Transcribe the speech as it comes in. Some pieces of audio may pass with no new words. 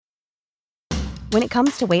When it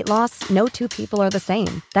comes to weight loss, no two people are the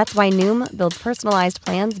same. That's why Noom builds personalized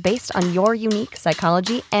plans based on your unique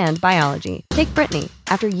psychology and biology. Take Brittany.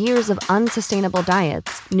 After years of unsustainable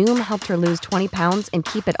diets, Noom helped her lose 20 pounds and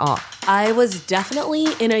keep it off. I was definitely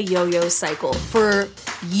in a yo-yo cycle for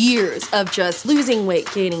years of just losing weight,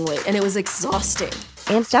 gaining weight, and it was exhausting.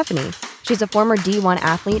 And Stephanie. She's a former D1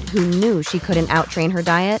 athlete who knew she couldn't outtrain her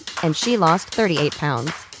diet, and she lost 38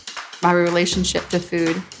 pounds. My relationship to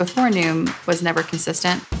food before Noom was never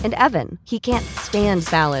consistent. And Evan, he can't stand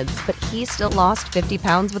salads, but he still lost 50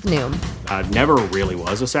 pounds with Noom. I never really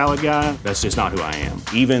was a salad guy. That's just not who I am.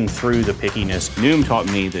 Even through the pickiness, Noom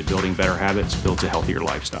taught me that building better habits builds a healthier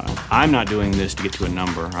lifestyle. I'm not doing this to get to a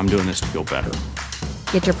number. I'm doing this to feel better.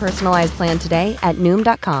 Get your personalized plan today at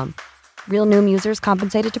Noom.com. Real Noom users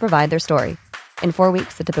compensated to provide their story. In 4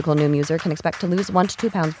 weeks, the typical Noom user can expect to lose 1 to 2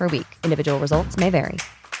 pounds per week. Individual results may vary.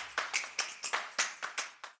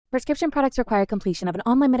 Prescription products require completion of an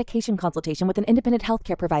online medication consultation with an independent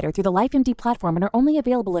healthcare provider through the LifeMD platform and are only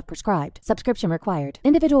available if prescribed. Subscription required.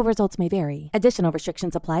 Individual results may vary. Additional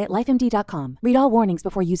restrictions apply at lifemd.com. Read all warnings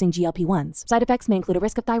before using GLP-1s. Side effects may include a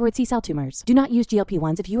risk of thyroid C-cell tumors. Do not use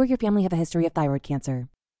GLP-1s if you or your family have a history of thyroid cancer.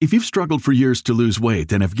 If you've struggled for years to lose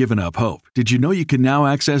weight and have given up hope, did you know you can now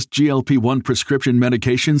access GLP-1 prescription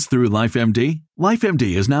medications through LifeMD?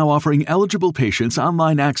 LifeMD is now offering eligible patients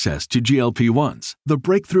online access to GLP-1s, the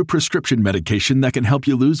breakthrough prescription medication that can help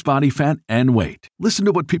you lose body fat and weight. Listen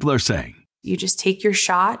to what people are saying. You just take your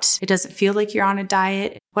shot. It doesn't feel like you're on a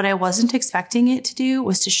diet. What I wasn't expecting it to do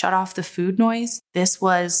was to shut off the food noise. This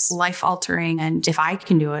was life-altering, and if I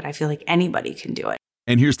can do it, I feel like anybody can do it.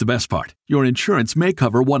 And here's the best part. Your insurance may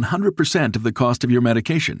cover 100% of the cost of your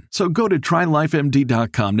medication. So go to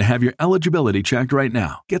TryLifeMD.com to have your eligibility checked right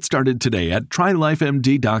now. Get started today at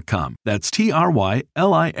TryLifeMD.com. That's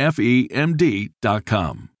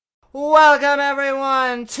TryLifeMD.com. Welcome,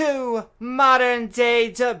 everyone, to Modern Day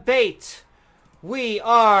Debate. We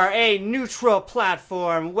are a neutral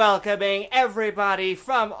platform welcoming everybody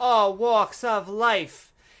from all walks of life.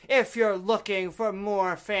 If you're looking for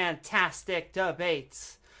more fantastic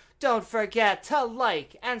debates, don't forget to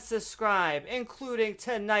like and subscribe, including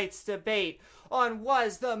tonight's debate on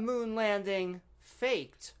was the moon landing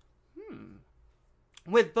faked?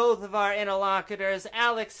 With both of our interlocutors,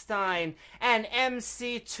 Alex Stein and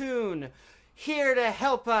MC Toon, here to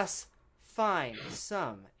help us find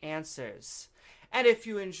some answers. And if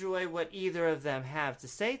you enjoy what either of them have to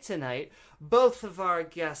say tonight, both of our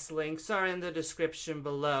guest links are in the description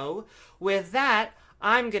below. With that,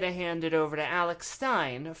 I'm going to hand it over to Alex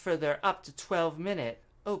Stein for their up to 12-minute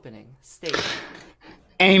opening statement.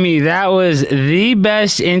 Amy, that was the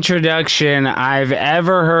best introduction I've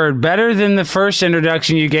ever heard. Better than the first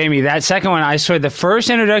introduction you gave me. That second one, I swear, the first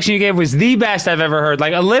introduction you gave was the best I've ever heard.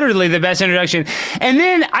 Like, literally the best introduction. And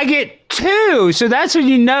then I get 2. So that's when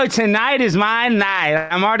you know tonight is my night.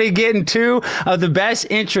 I'm already getting 2 of the best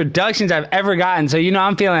introductions I've ever gotten. So, you know,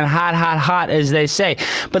 I'm feeling hot, hot, hot, as they say.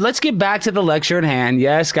 But let's get back to the lecture at hand.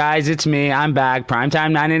 Yes, guys, it's me. I'm back.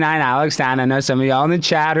 Primetime 99, Alex Stein. I know some of y'all in the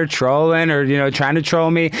chat are trolling or, you know, trying to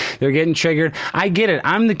troll me. They're getting triggered. I get it.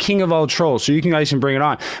 I'm the king of all trolls, so you guys can bring it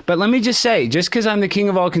on. But let me just say, just because I'm the king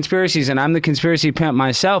of all conspiracies and I'm the conspiracy pimp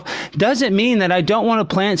myself, doesn't mean that I don't want to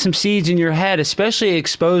plant some seeds in your head, especially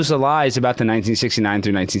expose the lies about the 1969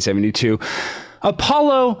 through 1972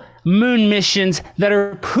 Apollo moon missions that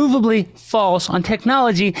are provably false on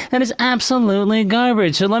technology that is absolutely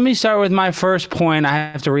garbage. So let me start with my first point. I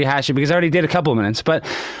have to rehash it because I already did a couple of minutes, but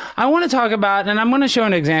I want to talk about, and I'm going to show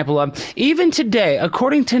an example of, even today,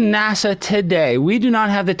 according to NASA today, we do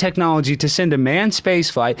not have the technology to send a manned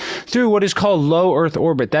space flight through what is called low Earth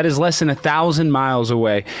orbit. That is less than 1,000 miles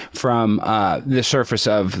away from the surface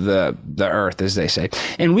of the Earth, as they say.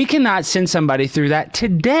 And we cannot send somebody through that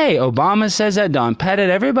today. Obama says that, Don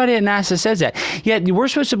Pettit, everybody at NASA says that. Yet we're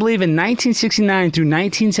supposed to believe in 1969 through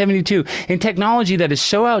 1972 in technology that is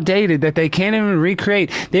so outdated that they can't even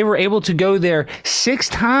recreate. They were able to go there 6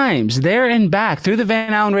 times, there and back, through the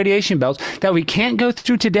Van Allen radiation belts, that we can't go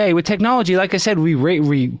through today with technology. Like I said,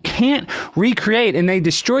 we can't recreate, and they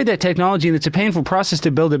destroyed that technology, and it's a painful process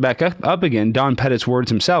to build it back up again. Don Pettit's words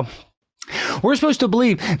himself. We're supposed to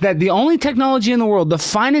believe that the only technology in the world, the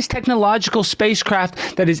finest technological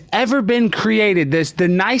spacecraft that has ever been created, the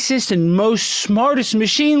nicest and most smartest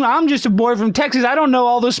machine. I'm just a boy from Texas. I don't know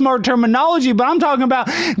all the smart terminology, but I'm talking about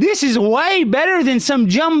this is way better than some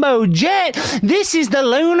jumbo jet. This is the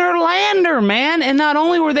lunar lander, man. And not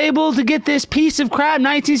only were they able to get this piece of crap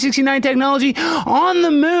 1969 technology on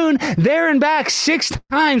the moon, there and back 6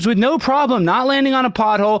 times with no problem, not landing on a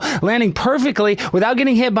pothole, landing perfectly without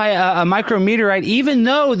getting hit by a micrometeorite, even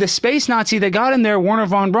though the space Nazi that got him there, Wernher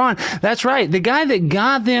von Braun, that's right, the guy that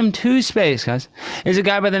got them to space, guys, is a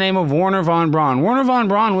guy by the name of Wernher von Braun. Wernher von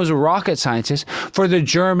Braun was a rocket scientist for the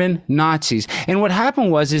German Nazis. And what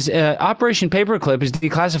happened was Operation Paperclip is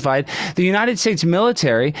declassified. The United States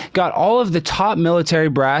military got all of the top military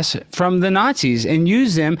brass from the Nazis and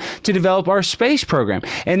used them to develop our space program.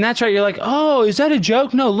 And that's right. You're like, oh, is that a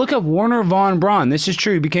joke? No, look up Wernher von Braun. This is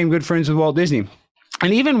true. He became good friends with Walt Disney.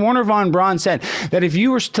 And even Wernher von Braun said that if you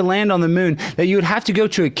were to land on the moon, that you would have to go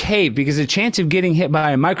to a cave because the chance of getting hit by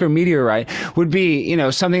a micrometeorite would be,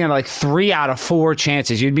 something like 3 out of 4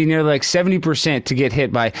 chances. You'd be nearly like 70% to get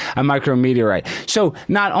hit by a micrometeorite. So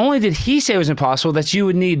not only did he say it was impossible, that you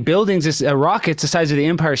would need buildings, rockets the size of the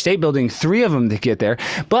Empire State Building, 3 of them to get there,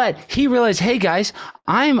 but he realized, hey guys,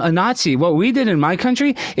 I'm a Nazi. What we did in my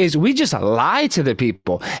country is we just lied to the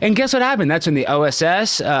people. And guess what happened? That's when the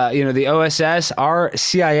OSS, the OSS, our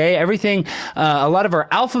CIA, everything, a lot of our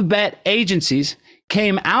alphabet agencies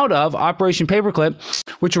came out of Operation Paperclip,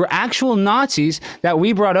 which were actual Nazis that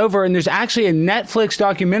we brought over. And there's actually a Netflix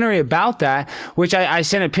documentary about that, which I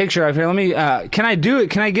sent a picture of here. Let me, can I do it?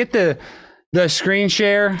 Can I get the screen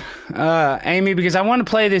share, Amy? Because I want to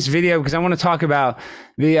play this video because I want to talk about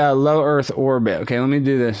the low Earth orbit. Okay, let me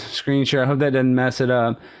do the screen share. I hope that doesn't mess it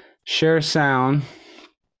up. Share sound.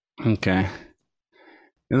 Okay.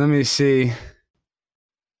 And let me see.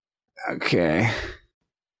 Okay.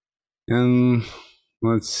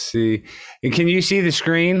 Let's see. And can you see the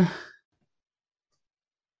screen?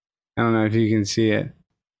 I don't know if you can see it.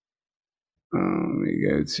 Let me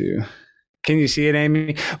go to. Can you see it,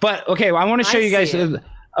 Amy? But okay, I want to show you guys.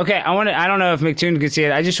 Okay, I don't know if McToon can see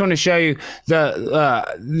it. I just want to show you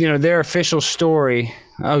their official story.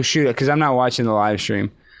 Oh shoot, because I'm not watching the live stream,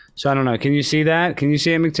 so I don't know. Can you see that? Can you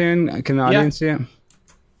see it, McToon? Can the audience see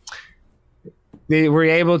it? Were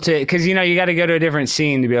you able to? Because you got to go to a different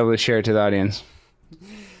scene to be able to share it to the audience.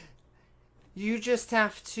 You just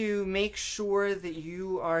have to make sure that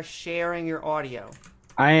you are sharing your audio.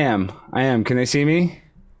 I am. Can they see me?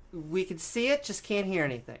 We can see it, just can't hear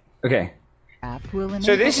anything. Okay.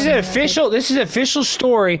 So this is official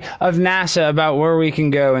story of NASA about where we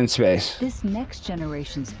can go in space. This next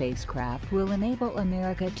generation spacecraft will enable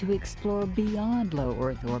America to explore beyond low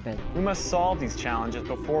Earth orbit. We must solve these challenges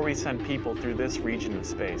before we send people through this region of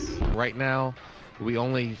space. Right now, we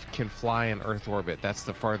only can fly in Earth orbit. That's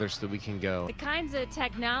the farthest that we can go. The kinds of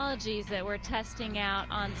technologies that we're testing out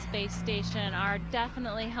on Space Station are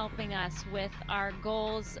definitely helping us with our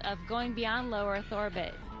goals of going beyond low Earth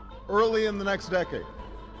orbit. Early in the next decade,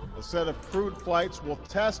 a set of crewed flights will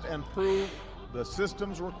test and prove the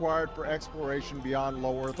systems required for exploration beyond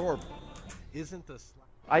low Earth orbit.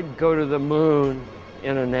 I'd go to the moon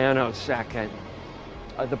in a nanosecond.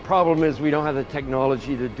 The problem is we don't have the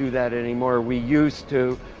technology to do that anymore. We used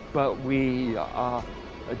to, but we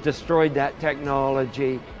destroyed that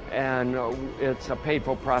technology, and it's a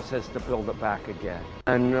painful process to build it back again.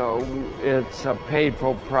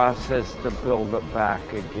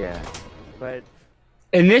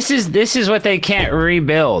 And this is what they can't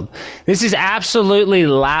rebuild. This is absolutely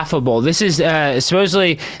laughable. This is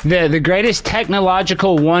supposedly the greatest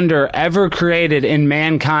technological wonder ever created in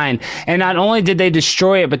mankind. And not only did they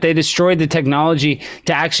destroy it, but they destroyed the technology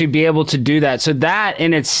to actually be able to do that. So that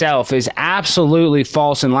in itself is absolutely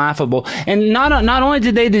false and laughable. And not only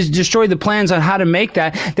did they destroy the plans on how to make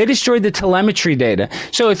that, they destroyed the telemetry data.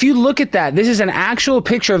 So if you look at that, this is an actual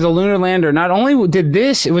picture of the lunar lander. Not only did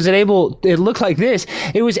it looked like this,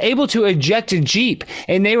 it was able to eject a Jeep,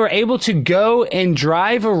 and they were able to go and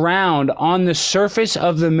drive around on the surface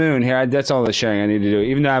of the moon. Here, that's all the sharing I need to do.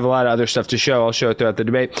 Even though I have a lot of other stuff to show, I'll show it throughout the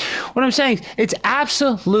debate. What I'm saying is, it's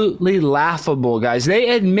absolutely laughable, guys. They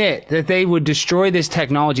admit that they would destroy this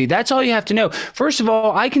technology. That's all you have to know. First of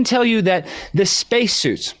all, I can tell you that the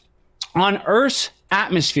spacesuits on Earth's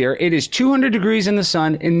atmosphere, it is 200 degrees in the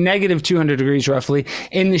sun and negative 200 degrees roughly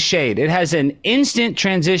in the shade. It has an instant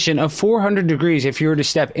transition of 400 degrees if you were to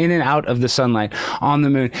step in and out of the sunlight on the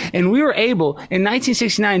moon. And we were able in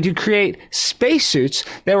 1969 to create spacesuits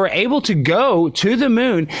that were able to go to the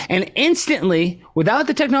moon and instantly, without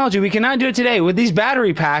the technology, we cannot do it today with these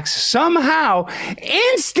battery packs, somehow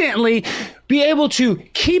instantly be able to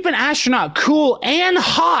keep an astronaut cool and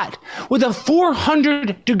hot with a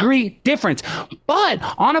 400-degree difference. But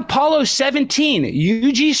on Apollo 17,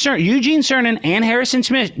 Eugene Cernan and Harrison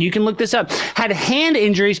Smith, you can look this up, had hand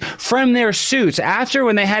injuries from their suits after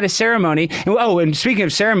when they had a ceremony. And speaking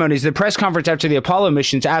of ceremonies, the press conference after the Apollo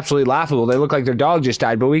mission is absolutely laughable. They look like their dog just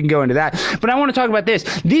died, but we can go into that. But I want to talk about this.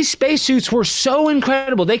 These spacesuits were so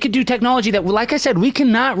incredible. They could do technology that, like I said, we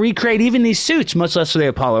cannot recreate even these suits, much less the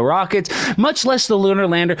Apollo rockets, much less the lunar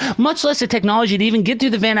lander, much less the technology to even get through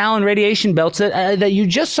the Van Allen radiation belts that you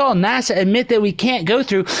just saw NASA admit that we can't go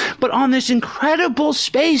through. But on this incredible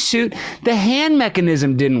spacesuit, the hand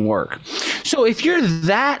mechanism didn't work. So if you're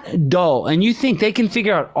that dull and you think they can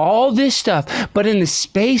figure out all this stuff, but in the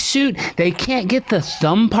spacesuit, they can't get the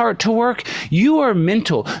thumb part to work, you are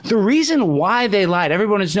mental. The reason why they lied,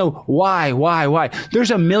 everyone wants to know why. There's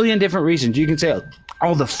a million different reasons. You can say,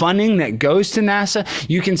 all the funding that goes to NASA.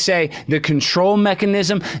 You can say the control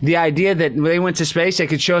mechanism, the idea that when they went to space, they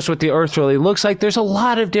could show us what the Earth really looks like. There's a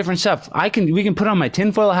lot of different stuff. We can put on my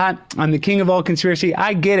tinfoil hat. I'm the king of all conspiracy.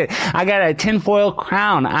 I get it. I got a tinfoil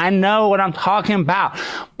crown. I know what I'm talking about.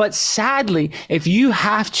 But sadly, if you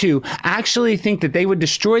have to actually think that they would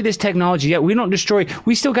destroy this technology, yet we don't destroy,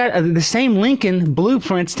 we still got the same Lincoln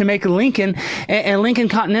blueprints to make a Lincoln and Lincoln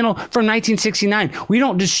Continental from 1969. We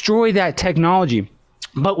don't destroy that technology.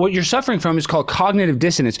 But what you're suffering from is called cognitive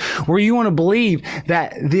dissonance, where you want to believe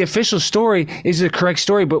that the official story is the correct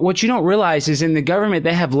story. But what you don't realize is in the government,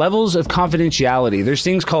 they have levels of confidentiality. There's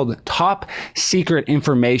things called top secret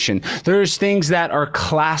information. There's things that are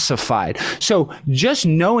classified. So just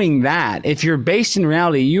knowing that, if you're based in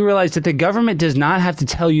reality, you realize that the government does not have to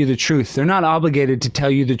tell you the truth. They're not obligated to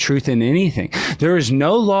tell you the truth in anything. There is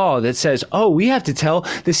no law that says, oh, we have to tell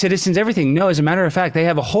the citizens everything. No, as a matter of fact, they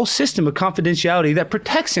have a whole system of confidentiality that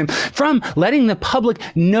protects him from letting the public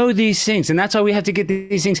know these things. And that's why we have to get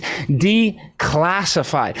these things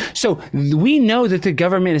declassified. So we know that the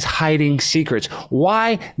government is hiding secrets.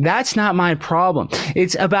 Why? That's not my problem.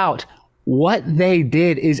 It's about what they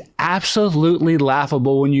did is absolutely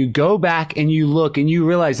laughable when you go back and you look and you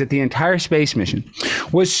realize that the entire space mission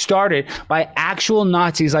was started by actual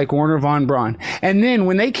Nazis like Wernher von Braun. And then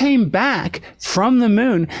when they came back from the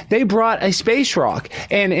moon, they brought a space rock.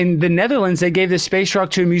 And in the Netherlands, they gave this space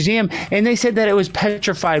rock to a museum and they said that it was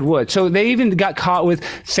petrified wood. So they even got caught with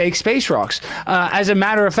fake space rocks. As a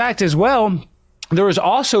matter of fact as well, there was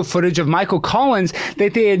also footage of Michael Collins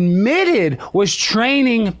that they admitted was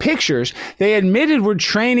training pictures. They admitted were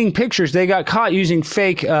training pictures. They got caught using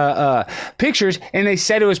fake pictures, and they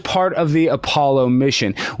said it was part of the Apollo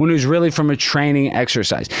mission when it was really from a training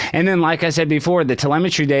exercise. And then, like I said before, the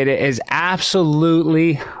telemetry data is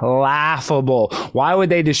absolutely laughable. Why would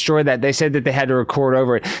they destroy that? They said that they had to record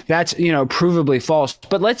over it. That's, provably false.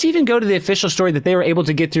 But let's even go to the official story that they were able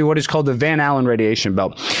to get through what is called the Van Allen radiation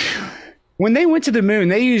belt. When they went to the moon,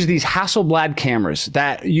 they used these Hasselblad cameras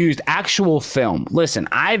that used actual film. Listen,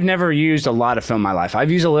 I've never used a lot of film in my life. I've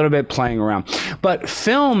used a little bit playing around. But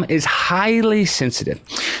film is highly sensitive.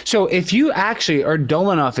 So if you actually are dull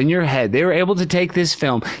enough in your head, they were able to take this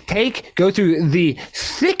film, go through the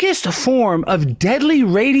thickest form of deadly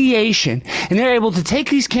radiation, and they're able to take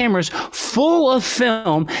these cameras full of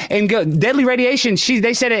film and go deadly radiation.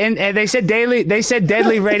 They said it, and they said deadly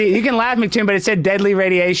radiation. You can laugh, McToon, but it said deadly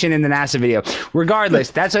radiation in the NASA video. Regardless,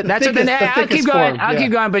 that's what I'll keep going.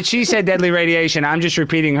 Keep going. But she said deadly radiation. I'm just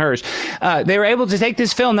repeating hers. They were able to take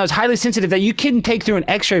this film that was highly sensitive that you couldn't take through an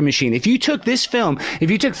X-ray machine. If you took film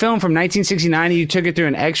from 1969 and you took it through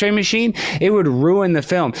an X-ray machine, it would ruin the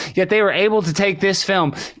film. Yet they were able to take this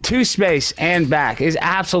film to space and back. It's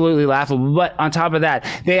absolutely laughable. But on top of that,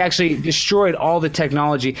 they actually destroyed all the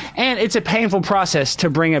technology, and it's a painful process to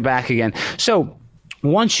bring it back again. So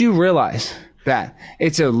once you realize that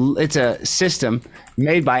it's a system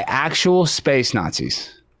made by actual space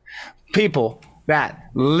Nazis, people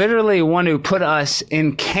that literally want to put us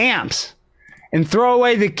in camps and throw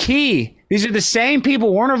away the key. These are the same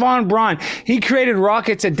people. Wernher von Braun, he created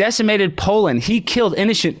rockets that decimated Poland. He killed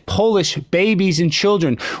innocent Polish babies and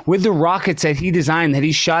children with the rockets that he designed, that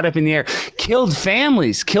he shot up in the air. Killed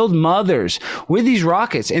families, killed mothers with these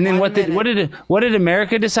rockets. And then what did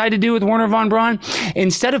America decide to do with Wernher von Braun?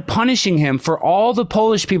 Instead of punishing him for all the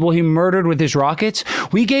Polish people he murdered with his rockets,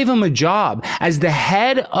 we gave him a job as the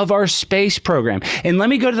head of our space program. And let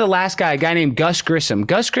me go to the last guy, a guy named Gus Grissom.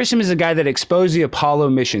 Gus Grissom is the guy that exposed the Apollo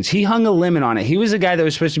missions. He hung a lemon on it. He was the guy that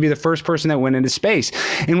was supposed to be the first person that went into space.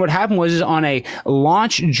 And what happened was is on a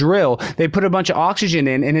launch drill, they put a bunch of oxygen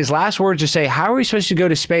in, and his last words to say, how are we supposed to go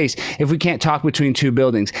to space if we can't talk between two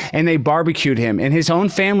buildings? And they barbecued him. And his own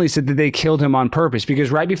family said that they killed him on purpose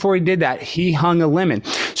because right before he did that, he hung a lemon.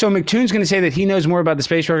 So McToon's going to say that he knows more about the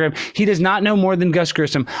space program. He does not know more than Gus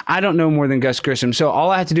Grissom. I don't know more than Gus Grissom. So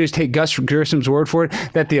all I have to do is take Gus Grissom's word for it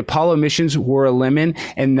that the Apollo missions were a lemon,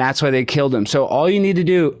 and that's why they killed him. So all you need to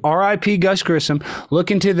do, R.I.P. Gus Grissom,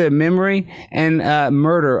 look into the memory and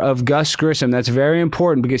murder of Gus Grissom. That's very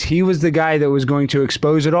important because he was the guy that was going to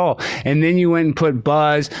expose it all. And then you went and put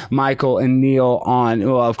Buzz, Michael, and Neil on.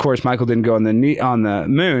 Well, of course, Michael didn't go on the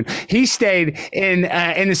moon. He stayed in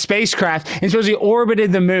the spacecraft and supposedly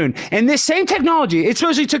orbited the moon. And this same technology, it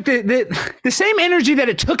supposedly took the same energy that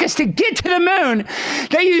it took us to get to the moon.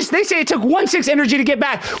 They say it took 1/6 energy to get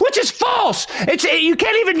back, which is false. You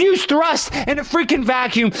can't even use thrust in a freaking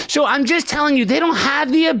vacuum. So I'm just telling you, they don't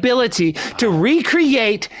have the ability to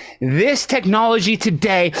recreate this technology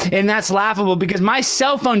today, and that's laughable because my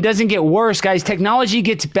cell phone doesn't get worse, guys. Technology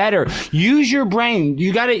gets better. Use your brain.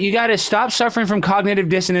 You gotta stop suffering from cognitive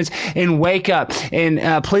dissonance and wake up.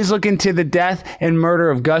 And please look into the death and murder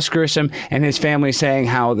of Gus Grissom and his family, saying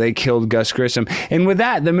how they killed Gus Grissom. And with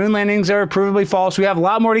that, the moon landings are provably false. We have a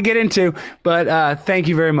lot more to get into, but thank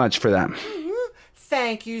you very much for that.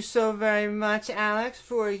 Thank you so very much, Alex,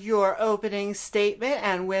 for your opening statement.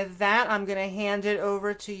 And with that, I'm going to hand it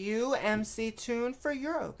over to you, MC Toon, for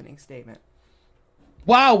your opening statement.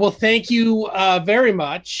 Wow. Well, thank you very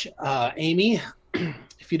much, Amy.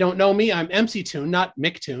 If you don't know me, I'm MC Toon, not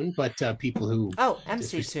Mick Toon, but people who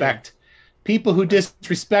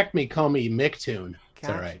disrespect me call me Mick Toon. It's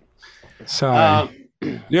all right. Sorry.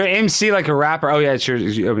 You're MC like a rapper. Oh, yeah, it's your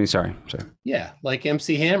opening. Sorry. Yeah, like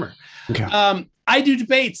MC Hammer. Okay. I do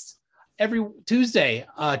debates every Tuesday,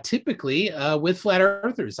 typically with Flat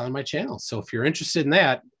Earthers on my channel. So if you're interested in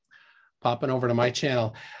that, popping over to my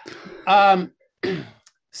channel.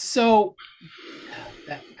 So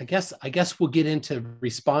I guess we'll get into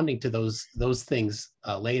responding to those things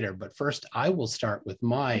later. But first, I will start with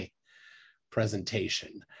my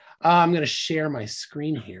presentation. I'm going to share my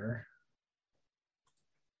screen here.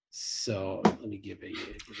 So let me give a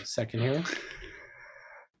second here.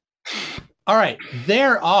 All right,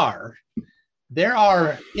 there are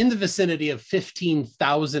in the vicinity of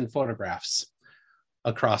 15,000 photographs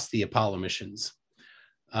across the Apollo missions.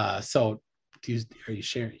 So are you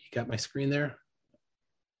sharing? You got my screen there?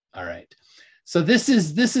 All right. So this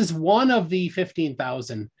is one of the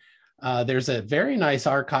 15,000. There's a very nice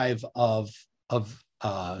archive of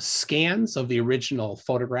scans of the original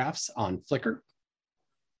photographs on Flickr.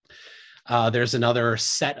 There's another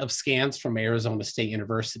set of scans from Arizona State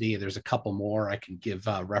University. There's a couple more. I can give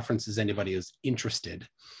references, anybody who's interested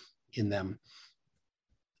in them.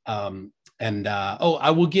 I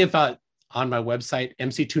will give on my website,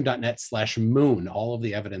 mctoon.net/moon. All of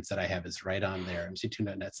the evidence that I have is right on there,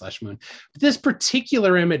 mctoon.net/moon. But this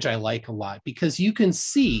particular image I like a lot because you can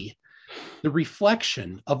see the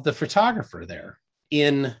reflection of the photographer there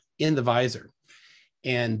in the visor.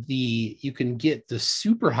 And you can get the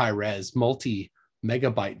super high res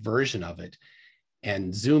multi-megabyte version of it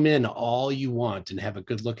and zoom in all you want and have a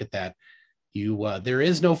good look at that. There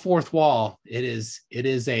is no fourth wall. It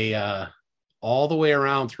is a all the way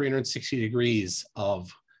around 360 degrees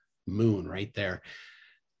of moon right there.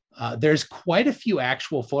 There's quite a few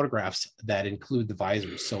actual photographs that include the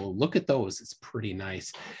visors. So look at those. It's pretty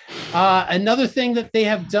nice. Another thing that they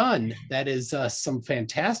have done that is some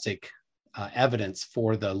fantastic evidence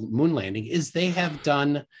for the moon landing is they have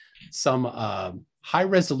done some high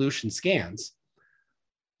resolution scans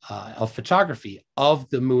of photography of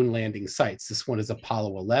the moon landing sites. This one is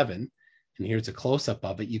Apollo 11, and here's a close-up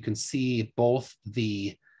of it. You can see both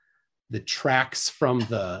the tracks from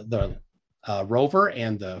the rover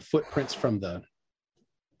and the footprints from the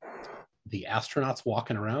astronauts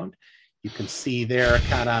walking around. You can see there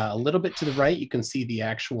kind of a little bit to the right, you can see the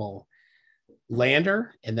actual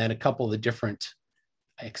lander, and then a couple of the different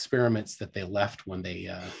experiments that they left when they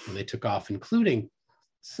took off, including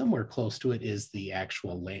somewhere close to it is the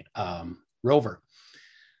actual rover.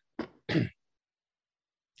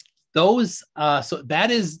 Those so that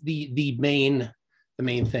is the main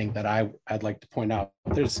thing that I'd like to point out.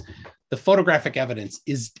 There's the photographic evidence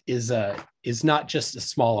is not just a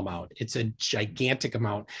small amount, it's a gigantic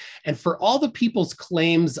amount. And for all the people's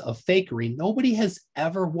claims of fakery, nobody has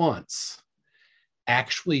ever once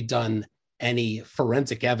actually done any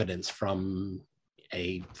forensic evidence from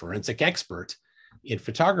a forensic expert in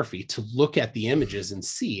photography to look at the images and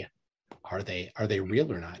see are they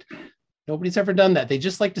real or not. Nobody's ever done that. They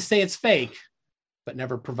just like to say it's fake, but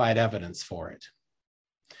never provide evidence for it.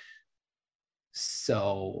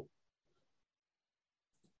 So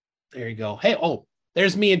there you go. Hey,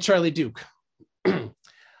 there's me and Charlie Duke.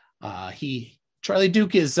 Charlie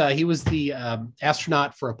Duke is, he was the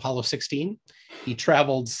astronaut for Apollo 16. He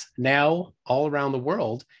travels now all around the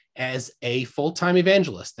world as a full-time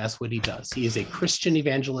evangelist. That's what he does. He is a Christian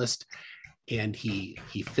evangelist, and he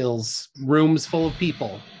fills rooms full of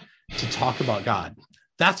people to talk about God.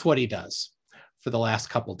 That's what he does for the last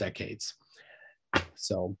couple decades.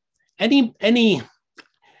 So I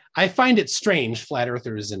find it strange, flat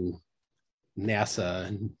earthers and NASA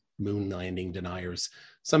and moon landing deniers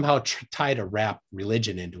somehow try to wrap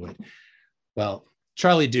religion into it. Well,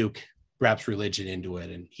 Charlie Duke wraps religion into it,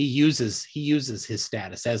 and he uses his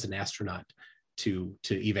status as an astronaut to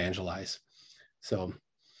evangelize. So,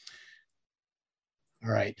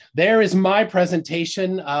 all right, there is my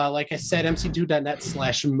presentation. Like I said,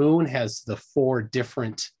 mc2.net/moon has the 4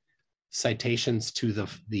 different citations to the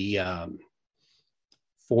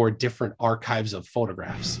 4 different archives of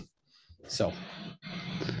photographs. So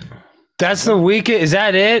that's the weekend. Is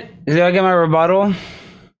that it? Did I get my rebuttal?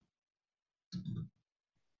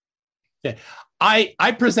 Yeah,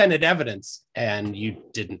 I presented evidence, and you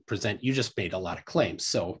didn't present. You just made a lot of claims.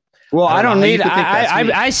 So, well, I don't need.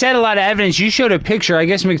 I said a lot of evidence. You showed a picture. I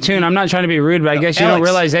guess McToon. I'm not trying to be rude, but I guess you don't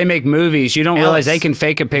realize they make movies. You don't realize they can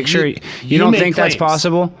fake a picture. You don't think that's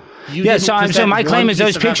possible? Yeah, so my claim is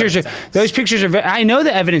those pictures are. I know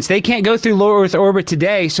the evidence. They can't go through low Earth orbit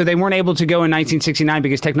today, so they weren't able to go in 1969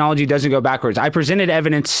 because technology doesn't go backwards. I presented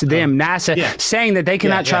evidence to them, NASA, saying that they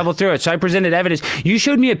cannot travel through it. So I presented evidence. You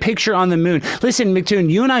showed me a picture on the moon. Listen,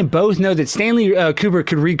 McToon, you and I both know that Stanley Kubrick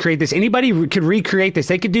could recreate this. Anybody could recreate this.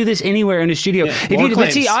 They could do this anywhere in a studio.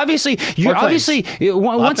 But see, obviously,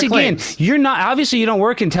 once again, you're not. Obviously, you don't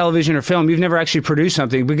work in television or film. You've never actually produced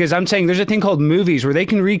something, because I'm saying there's a thing called movies where they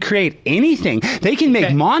can recreate anything. They can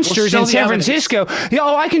make monsters in San Francisco.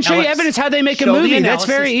 I can show you evidence how they make a movie. That's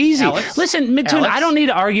very easy. Listen, McToon, I don't need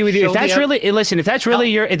to argue with you. If that's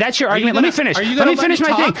really your argument, let me finish. Let me finish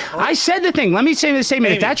my thing. I said the thing. Let me say the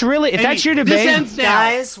statement. If that's your debate,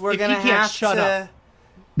 guys, we're gonna have to.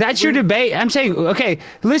 That's your debate. I'm saying, okay,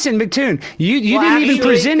 listen, McToon, you didn't even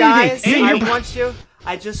present anything.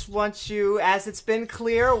 I just want you, as it's been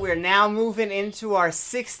clear, we're now moving into our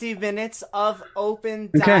 60 minutes of open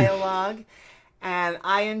dialogue. And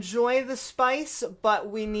I enjoy the spice, but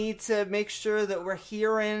we need to make sure that we're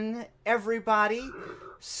hearing everybody.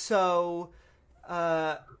 So,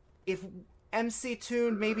 if MC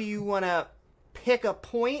Toon, maybe you want to pick a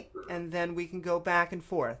point, and then we can go back and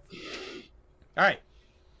forth. All right.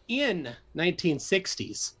 In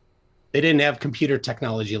 1960s, they didn't have computer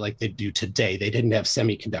technology like they do today. They didn't have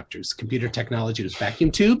semiconductors. Computer technology was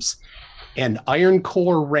vacuum tubes and iron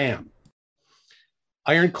core RAM.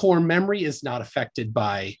 Iron core memory is not affected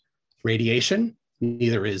by radiation,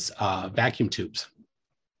 neither is vacuum tubes.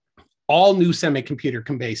 All new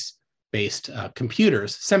semiconductor-based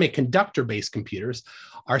computers,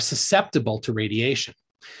 are susceptible to radiation.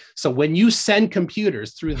 So when you send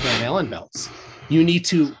computers through the Van Allen belts, you need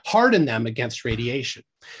to harden them against radiation.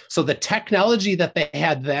 So the technology that they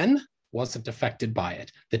had then wasn't affected by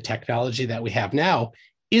it. The technology that we have now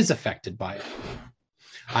is affected by it.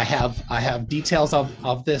 I have details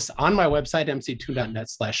of this on my website,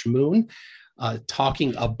 mc2.net/moon,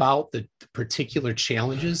 talking about the particular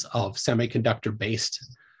challenges of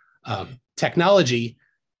semiconductor-based technology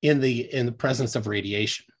in the presence of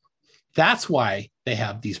radiation. That's why they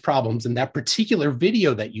have these problems. In that particular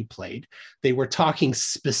video that you played, they were talking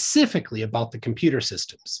specifically about the computer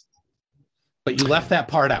systems, but you left that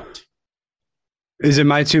part out. Is it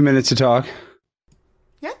my 2 minutes to talk?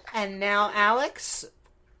 Yeah, and now Alex,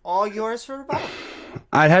 all yours for rebuttal.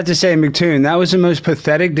 I'd have to say, McToon, that was the most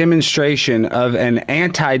pathetic demonstration of an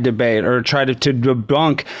anti-debate, or try to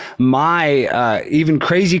debunk my even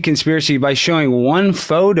crazy conspiracy by showing one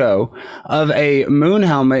photo of a moon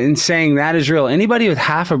helmet and saying that is real. Anybody with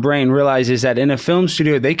half a brain realizes that in a film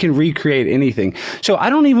studio, they can recreate anything. So I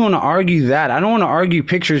don't even want to argue that. I don't want to argue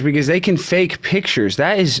pictures, because they can fake pictures.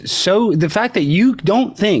 That is so, the fact that you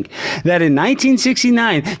don't think that in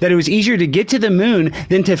 1969 that it was easier to get to the moon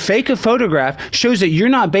than to fake a photograph shows that you're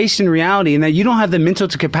not based in reality and that you don't have the mental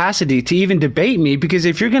capacity to even debate me. Because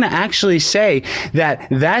if you're going to actually say that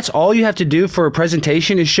that's all you have to do for a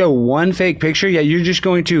presentation is show one fake picture, yet you're just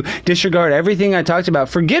going to disregard everything I talked about,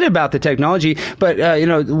 forget about the technology. But,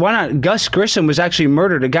 why not? Gus Grissom was actually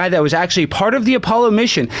murdered, a guy that was actually part of the Apollo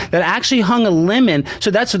mission that actually hung a lemon. So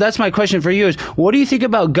that's my question for you is, what do you think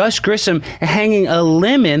about Gus Grissom hanging a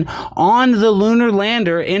lemon on the lunar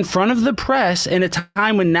lander in front of the press in a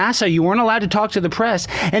time when NASA, you weren't allowed to talk to the press?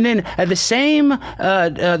 And then the same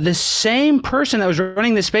person that was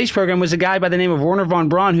running the space program was a guy by the name of Wernher von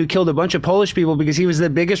Braun, who killed a bunch of Polish people because he was the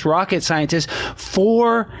biggest rocket scientist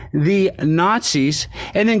for the Nazis.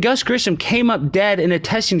 And then Gus Grissom came up dead in a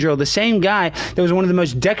testing drill, the same guy that was one of the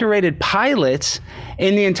most decorated pilots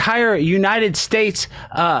in the entire United States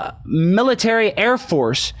military Air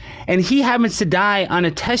Force, and he happens to die on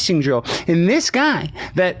a testing drill. And this guy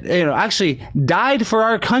that actually died for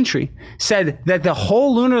our country said that the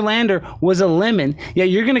whole lunar lander was a lemon. Yet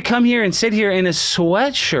you're going to come here and sit here in a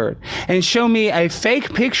sweatshirt and show me a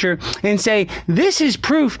fake picture and say this is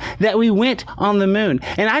proof that we went on the moon.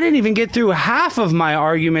 And I didn't even get through half of my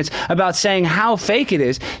arguments about saying how fake it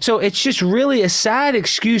is. So it's just really a sad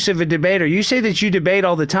excuse of a debater. You say that you debate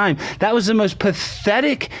all the time. That was the most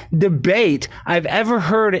pathetic debate I've ever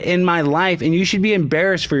heard in my life, and you should be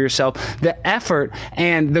embarrassed for yourself, the effort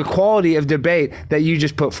and the quality of debate that you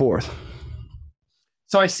just put forth.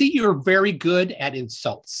 So I see you're very good at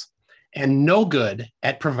insults and no good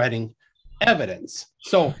at providing evidence.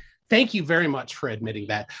 So thank you very much for admitting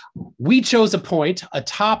that. We chose a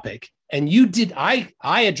topic, and you did. I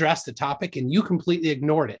addressed the topic and you completely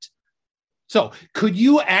ignored it. So could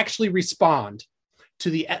you actually respond to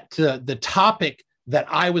the topic that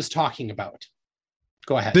I was talking about?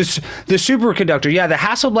 Go ahead. The superconductor. Yeah, the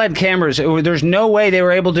Hasselblad cameras. There's no way they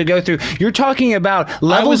were able to go through. You're talking about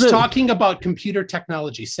levels. I was talking about computer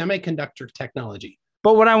technology, semiconductor technology.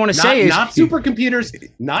 But what I want to say is not supercomputers,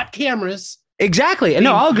 not cameras. Exactly.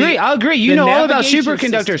 No, I'll agree. You know all about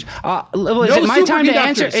superconductors. Is it my time to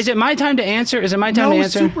answer? Is it my time to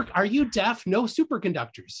answer? Are you deaf? No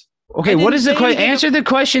superconductors. Okay, what is the question? Answer the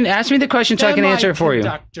question. Ask me the question so I can answer it for you.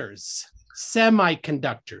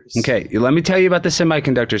 Semiconductors. Okay, let me tell you about the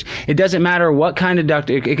semiconductors. It doesn't matter what kind of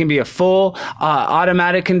conductor. It can be a full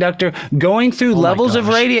automatic conductor going through levels of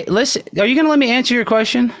radiation. Listen, are you going to let me answer your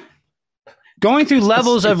question? Going through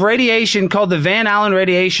levels of radiation called the Van Allen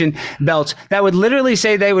radiation belts that would literally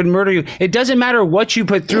say they would murder you. It doesn't matter what you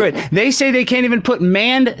put through it. They say they can't even put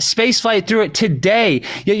manned spaceflight through it today.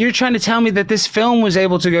 Yet you're trying to tell me that this film was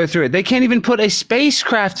able to go through it. They can't even put a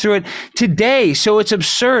spacecraft through it today. So it's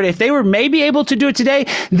absurd. If they were maybe able to do it today,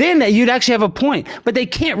 then you'd actually have a point. But they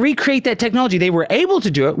can't recreate that technology. They were able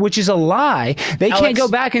to do it, which is a lie. They can't go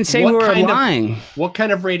back and say we were lying. What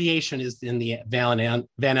kind of radiation is in the Van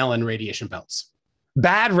Allen radiation belts?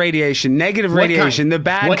 Bad radiation, negative radiation, the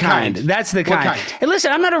bad kind. That's the kind. And listen,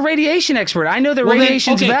 I'm not a radiation expert. I know that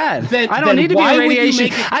radiation's bad. I don't need to be a radiation.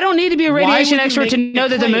 I don't need to be a radiation expert to know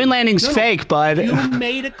that the moon landing's fake, bud. You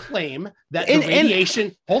made a claim that the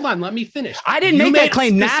radiation. Hold on, let me finish. I didn't make that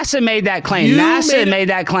claim. NASA made that claim. NASA made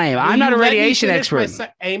that claim. I'm not a radiation expert.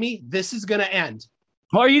 Amy, this is going to end.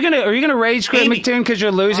 Well, are you gonna rage quit, McToon, because you're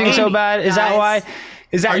losing so bad? Is that why?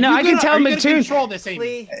 Is that I can tell McToon. Control this,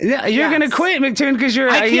 Amy. Yeah, you're gonna quit, McToon, because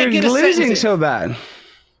you're losing so bad.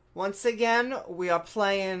 Once again, we are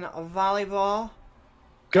playing volleyball.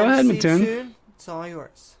 Go ahead, McToon. It's all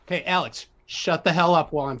yours. Okay, Alex, shut the hell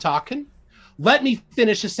up while I'm talking. Let me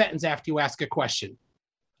finish a sentence after you ask a question.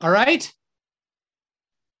 All right?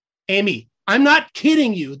 Amy, I'm not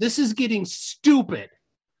kidding you. This is getting stupid.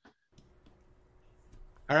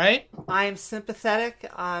 All right. I am sympathetic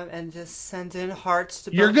and just send in hearts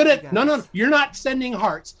to. You're no. You're not sending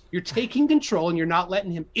hearts. You're taking control and you're not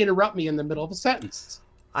letting him interrupt me in the middle of a sentence.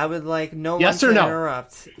 I would like no one to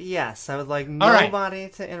interrupt. Yes, I would like nobody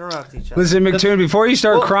to interrupt each other. Listen, McToon, before you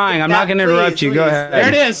start crying, I'm not going to interrupt you. Go ahead. There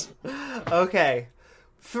it is. Okay.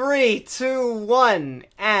 3, 2, 1,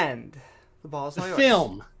 and the ball's all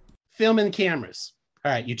yours. Film and cameras.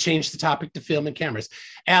 All right, you changed the topic to film and cameras.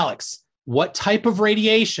 Alex. What type of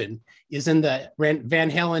radiation is in the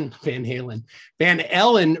Van Allen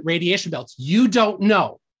radiation belts? You don't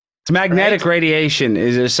know. It's magnetic radiation.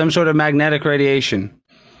 Is there some sort of magnetic radiation?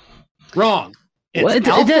 Wrong. It's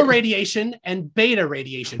alpha radiation and beta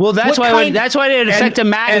radiation. Well, that's why it would affect a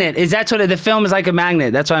magnet. That's what the film is like a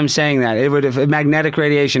magnet. That's why I'm saying that. It would magnetic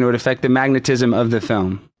radiation would affect the magnetism of the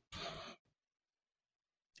film.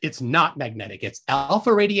 It's not magnetic. It's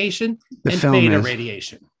alpha radiation and beta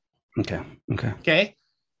radiation. Okay.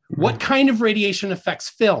 What kind of radiation affects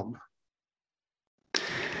film?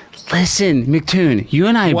 Listen, McToon, you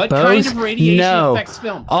and I What both kind of radiation know affects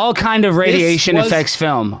film? all kind of radiation This was- affects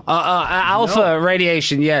film. Alpha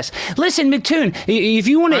radiation, yes. Listen, McToon, if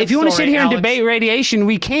you want to sit sorry, here and Alex. debate radiation,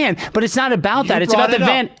 we can, but it's not about that. It's about brought the it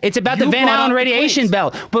Van. up. It's about the You Van brought Allen up the radiation plates.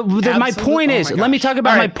 belt. But my Absolutely. point Oh is, my let me gosh. talk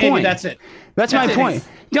about All my right, Amy, point. that's it. That's my That's it. point.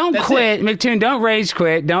 Don't That's quit, McToon. Don't rage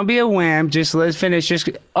quit. Don't be a wimp. Just let's finish.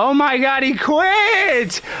 Oh my God, he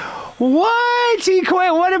quit. What? He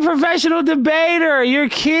quit? What a professional debater. You're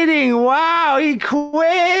kidding. Wow, he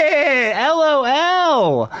quit.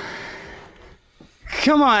 LOL.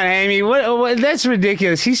 Come on, Amy. What? That's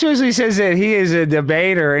ridiculous. He supposedly says that he is a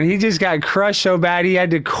debater, and he just got crushed so bad he had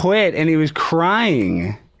to quit, and he was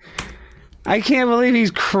crying. I can't believe he's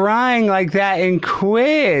crying like that and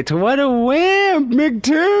quit. What a wimp,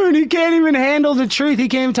 McToon. He can't even handle the truth. He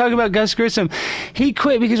can't even talk about Gus Grissom. He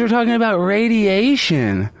quit because we're talking about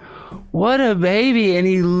radiation. What a baby. And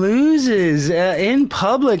he loses in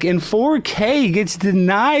public in 4K. He gets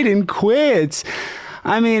denied and quits.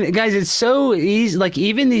 I mean, guys, it's so easy. Like,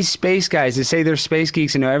 even these space guys that say they're space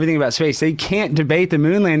geeks and know everything about space, they can't debate the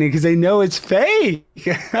moon landing because they know it's fake.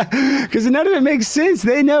 Because none of it makes sense.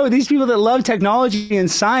 They know these people that love technology and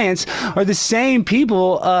science are the same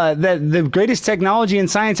people that the greatest technology and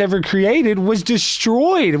science ever created was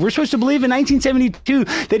destroyed. We're supposed to believe in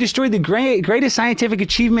 1972 they destroyed the greatest scientific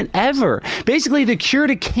achievement ever. Basically, the cure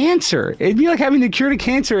to cancer. It'd be like having the cure to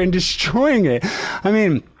cancer and destroying it. I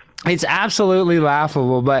mean, it's absolutely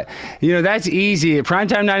laughable, but, you know, that's easy. At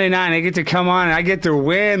Primetime 99, I get to come on and I get to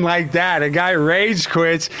win like that. A guy rage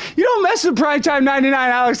quits. You don't mess with Primetime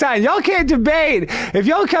 99, Alex Stein. Y'all can't debate. If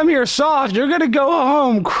y'all come here soft, you're going to go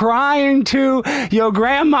home crying to your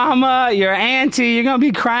grandmama, your auntie. You're going to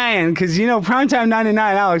be crying because, you know, Primetime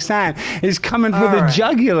 99, Alex Stein is coming for the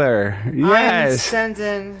jugular. Yes. I'm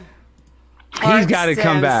sending... He's got to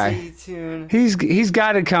come back. He's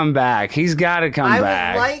got to come back. He's got to come back.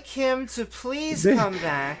 I would like him to please come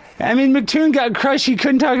back. I mean, McToon got crushed. He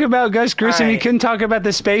couldn't talk about Gus Grissom. He couldn't talk about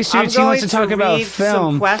the spacesuits. He wants to talk about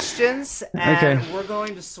film. Some questions, and we're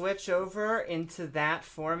going to switch over into that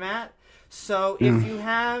format. So if you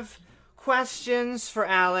have questions for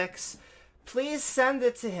Alex, please send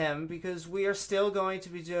it to him because we are still going to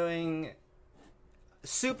be doing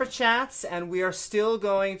super chats and we are still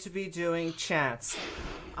going to be doing chats.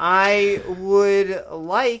 I would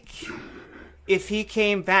like if he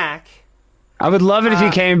came back. I would love it if he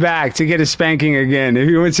came back to get a spanking again. If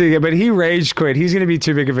he wants to get, but he rage quit. He's going to be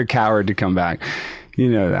too big of a coward to come back. You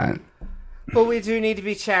know that. But we do need to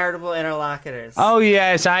be charitable interlocutors. Oh,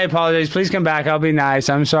 yes. I apologize. Please come back. I'll be nice.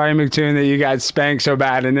 I'm sorry, McToon, that you got spanked so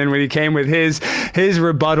bad. And then when he came with his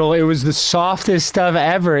rebuttal, it was the softest stuff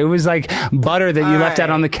ever. It was like butter that you left out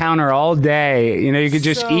on the counter all day. You know, you could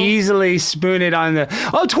just easily spoon it on the...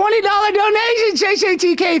 Oh, $20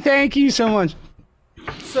 donation, JJTK. Thank you so much.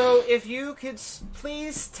 So if you could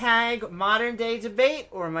please tag Modern Day Debate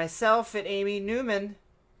or myself at Amy Newman...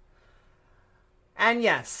 And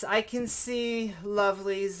yes, I can see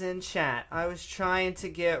lovelies in chat. I was trying to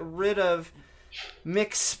get rid of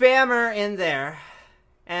McSpammer in there.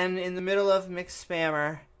 And in the middle of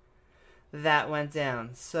McSpammer, that went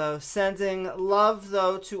down. So sending love,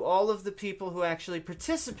 though, to all of the people who actually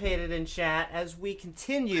participated in chat as we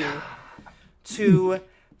continue to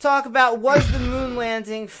talk about, was the moon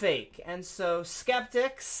landing fake? And so,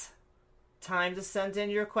 skeptics, time to send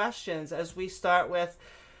in your questions as we start with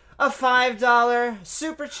a $5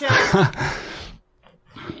 super chat.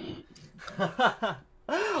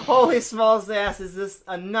 Holy Smalls asks, is this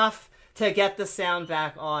enough to get the sound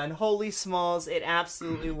back on? Holy Smalls, it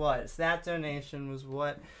absolutely was. That donation was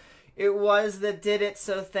what it was that did it,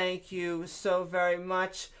 so thank you so very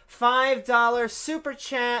much. $5 super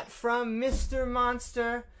chat from Mr.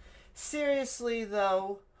 Monster. Seriously,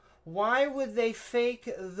 though, why would they fake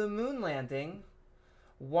the moon landing?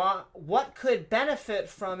 What could benefit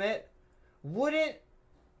from it? Wouldn't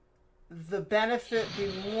the benefit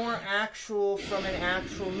be more actual from an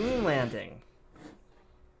actual moon landing?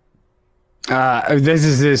 This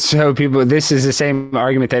is the same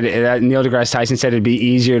argument that Neil deGrasse Tyson said it'd be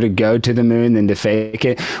easier to go to the moon than to fake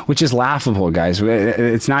it, which is laughable, guys.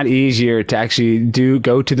 It's not easier to actually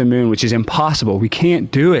go to the moon, which is impossible. We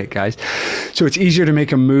can't do it, guys. So it's easier to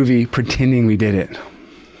make a movie pretending we did it.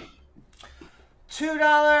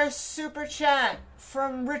 $2 super chat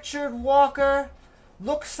from Richard Walker.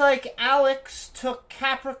 Looks like Alex took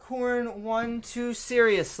Capricorn 1 too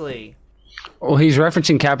seriously. Well, he's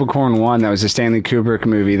referencing Capricorn 1. That was a Stanley Kubrick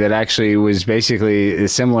movie that actually was basically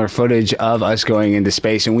similar footage of us going into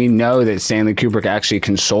space. And we know that Stanley Kubrick actually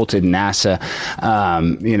consulted NASA,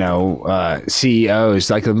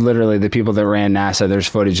 CEOs, like literally the people that ran NASA. There's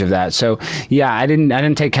footage of that. So, yeah, I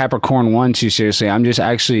didn't take Capricorn 1 too seriously. I'm just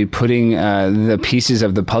actually putting the pieces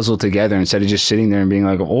of the puzzle together instead of just sitting there and being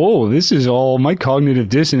like, oh, this is all my cognitive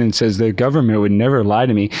dissonance says the government would never lie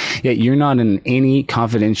to me. Yet you're not in any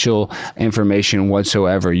confidential information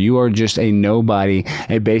whatsoever. You are just a nobody,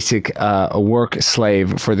 a basic a work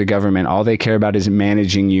slave for the government. All they care about is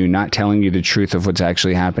managing you, not telling you the truth of what's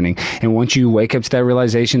actually happening. And once you wake up to that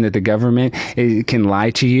realization that the government can lie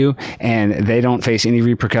to you and they don't face any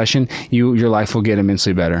repercussion, your life will get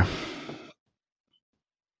immensely better.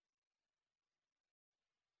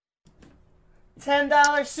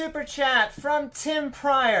 $10 super chat from Tim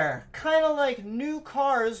Pryor. Kind of like new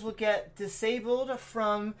cars will get disabled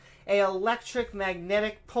from a electric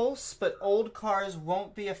magnetic pulse, but old cars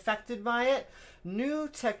won't be affected by it. New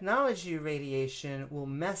technology radiation will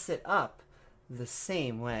mess it up the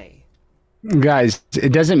same way. Guys,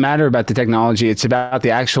 it doesn't matter about the technology. It's about the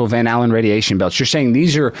actual Van Allen radiation belts. You're saying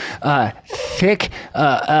these are thick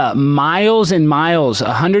miles and miles,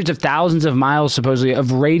 hundreds of thousands of miles supposedly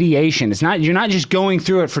of radiation. You're not just going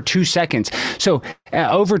through it for 2 seconds. So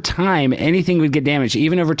over time, anything would get damaged.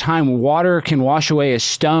 Even over time, water can wash away a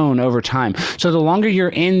stone over time. So the longer you're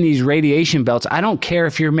in these radiation belts, I don't care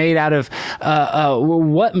if you're made out of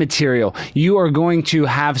what material, you are going to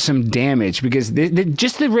have some damage because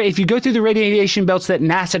if you go through the radiation belts that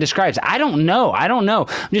NASA describes, I don't know. I'm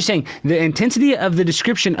just saying the intensity of the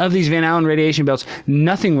description of these Van Allen radiation belts,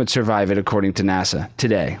 nothing would survive it according to NASA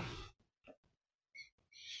today.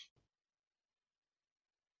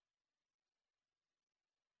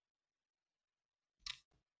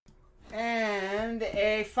 And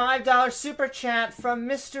a $5 super chat from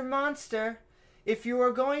Mr. Monster. If you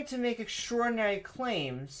are going to make extraordinary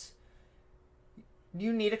claims,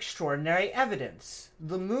 you need extraordinary evidence.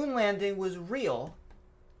 The moon landing was real.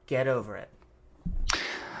 Get over it.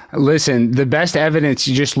 Listen, the best evidence,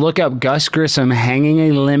 you just look up Gus Grissom hanging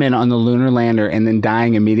a lemon on the lunar lander and then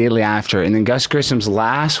dying immediately after. And then Gus Grissom's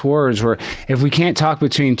last words were, if we can't talk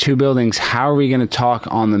between two buildings, how are we going to talk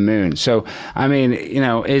on the moon? So, I mean,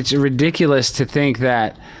 it's ridiculous to think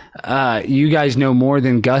that you guys know more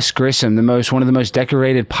than Gus Grissom, one of the most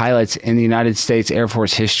decorated pilots in the United States Air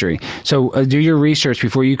Force history. So do your research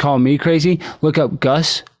before you call me crazy. Look up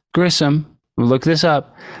Gus Grissom. Look this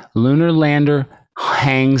up. Lunar lander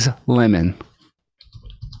hangs lemon.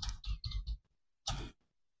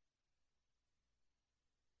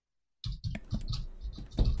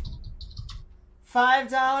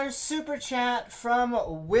 $5 super chat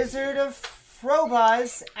from Wizard of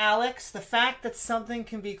Frobuzz, Alex. The fact that something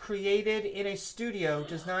can be created in a studio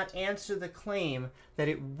does not answer the claim that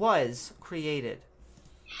it was created.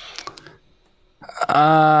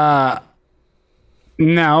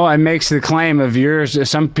 No, it makes the claim of yours.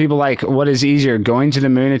 Some people like, what is easier, going to the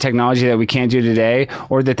moon, a technology that we can't do today,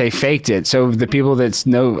 or that they faked it? So the people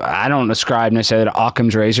I don't ascribe necessarily to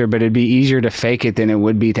Occam's razor, but it'd be easier to fake it than it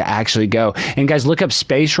would be to actually go. And guys, look up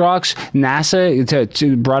space rocks.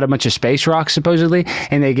 NASA brought a bunch of space rocks supposedly,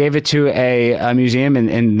 and they gave it to a museum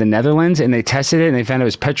in the Netherlands, and they tested it, and they found it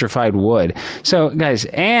was petrified wood. So guys,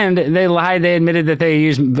 and they lied. They admitted that they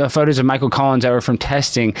used photos of Michael Collins that were from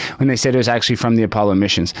testing when they said it was actually from the Apollo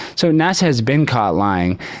missions. So NASA has been caught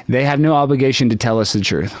lying. They have no obligation to tell us the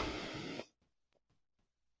truth.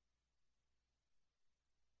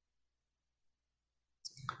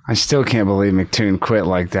 I still can't believe McToon quit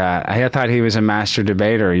like that. I thought he was a master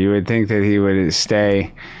debater. You would think that he would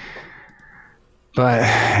stay. But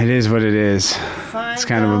it is what it is. It's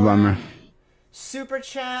kind of a bummer. Super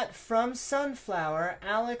chat from Sunflower.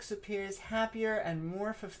 Alex appears happier and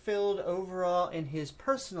more fulfilled overall in his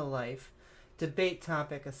personal life. Debate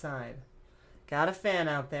topic aside. Got a fan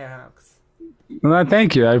out there, Hawks. Well,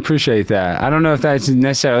 thank you. I appreciate that. I don't know if that's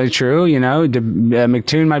necessarily true.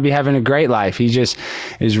 McToon might be having a great life. He just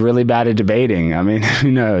is really bad at debating. I mean,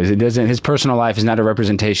 who knows? His personal life is not a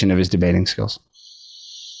representation of his debating skills.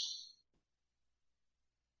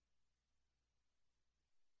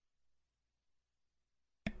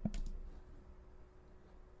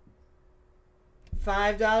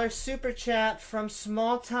 $5 super chat from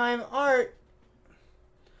Small Time Art.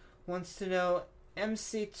 Wants to know,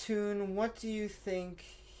 MC Toon, what do you think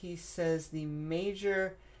he says the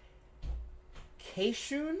major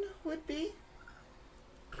Kayshun would be?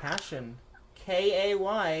 Kayshun.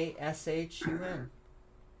 Kayshun.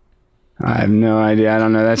 I have no idea. I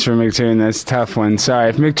don't know. That's for McToon. That's a tough one. Sorry.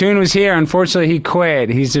 If McToon was here, unfortunately, he quit.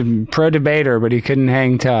 He's a pro debater, but he couldn't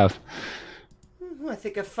hang tough. I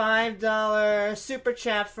think a $5 super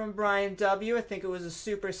chat from Brian W. I think it was a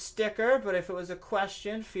super sticker, but if it was a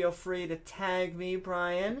question, feel free to tag me,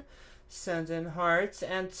 Brian. Send in hearts.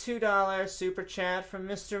 And $2 super chat from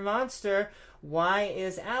Mr. Monster. Why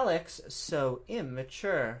is Alex so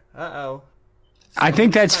immature? Uh-oh. I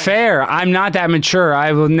think that's fair. I'm not that mature.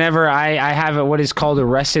 I will never, I have what is called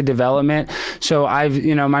arrested development. So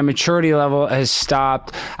my maturity level has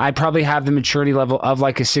stopped. I probably have the maturity level of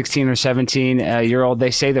like a 16 or 17 year old.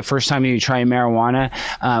 They say the first time you try marijuana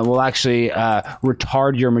will actually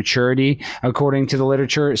retard your maturity according to the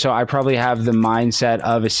literature. So I probably have the mindset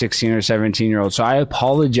of a 16 or 17 year old. So I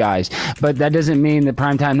apologize, but that doesn't mean that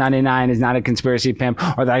Primetime 99 is not a conspiracy pimp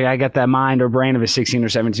or that I got the mind or brain of a 16 or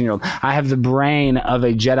 17 year old. I have the brain of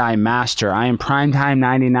a Jedi Master. I am Primetime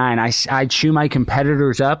 99. I chew my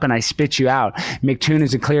competitors up and I spit you out. McToon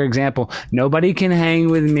is a clear example. Nobody can hang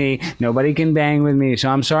with me. Nobody can bang with me. So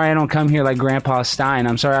I'm sorry I don't come here like Grandpa Stein.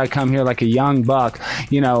 I'm sorry I come here like a young buck,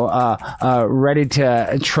 ready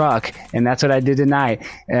to truck. And that's what I did tonight.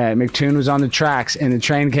 McToon was on the tracks and the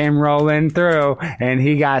train came rolling through and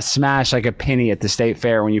he got smashed like a penny at the state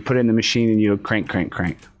fair when you put it in the machine and you crank, crank,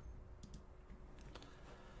 crank.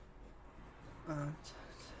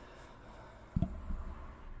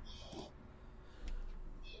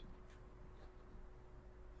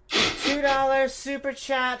 $2 super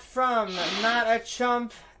chat from Not a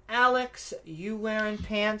Chump. Alex, you wearing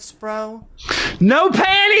pants, bro? No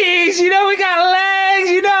panties! We got legs!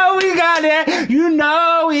 We got it!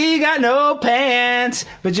 We got no pants!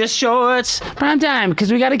 But just shorts. Prime time,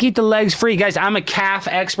 because we got to keep the legs free. Guys, I'm a calf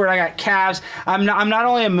expert. I got calves. I'm not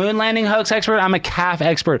only a moon landing hoax expert, I'm a calf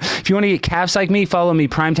expert. If you want to get calves like me, follow me,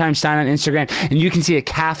 Primetime Stein on Instagram, and you can see a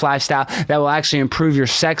calf lifestyle that will actually improve your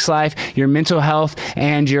sex life, your mental health,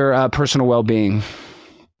 and your personal well-being.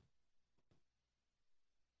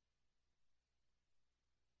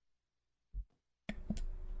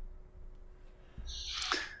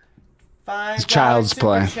 $5 Child's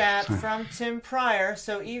play. Chat from Tim Pryor.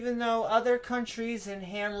 So even though other countries and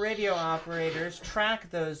ham radio operators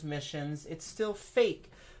track those missions, it's still fake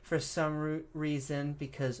for some reason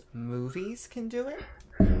because movies can do it?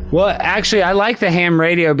 Well, actually, I like the ham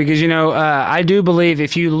radio because, I do believe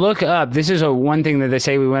if you look up, this is one thing that they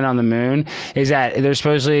say we went on the moon, is that there's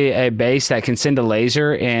supposedly a base that can send a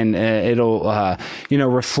laser and it'll,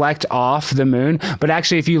 reflect off the moon. But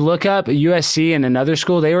actually, if you look up USC and another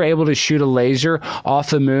school, they were able to shoot a laser off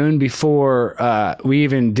the moon before we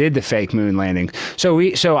even did the fake moon landing.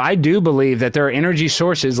 So I do believe that there are energy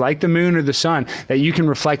sources like the moon or the sun that you can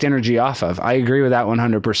reflect energy off of. I agree with that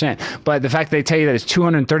 100%. But the fact they tell you that it's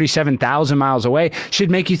 237,000 miles away should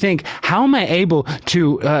make you think, how am I able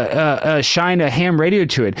to shine a ham radio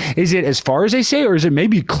to it? Is it as far as they say, or is it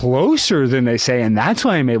maybe closer than they say, and that's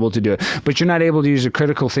why I'm able to do it? But you're not able to use the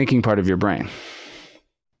critical thinking part of your brain.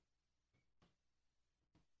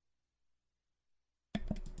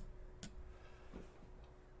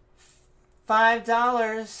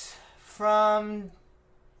 $5 from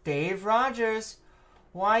Dave Rogers.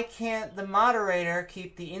 Why can't the moderator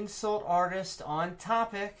keep the insult artist on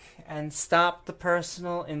topic and stop the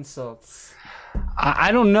personal insults?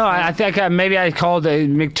 I don't know. I think maybe I called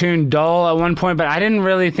McToon dull at one point, but I didn't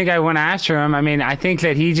really think I went after him. I mean, I think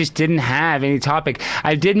that he just didn't have any topic.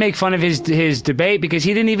 I did make fun of his debate because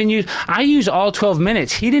he didn't even use, I used all 12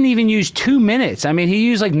 minutes. He didn't even use 2 minutes. I mean, he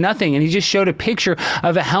used like nothing, and he just showed a picture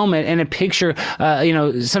of a helmet and a picture,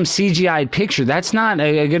 some CGI'd picture. That's not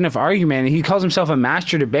a good enough argument. He calls himself a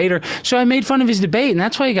master debater. So I made fun of his debate, and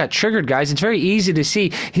that's why he got triggered, guys. It's very easy to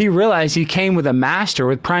see. He realized he came with a master,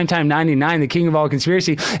 with Primetime 99, the king of all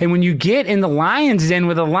conspiracy. And when you get in the lion's den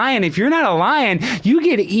with a lion, if you're not a lion, you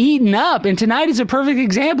get eaten up. And tonight is a perfect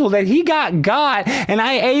example that he got, and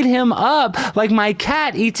I ate him up like my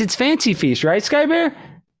cat eats its fancy feast, right, Sky Bear?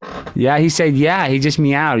 Yeah, he said, yeah, he just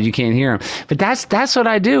meowed. You can't hear him. But that's what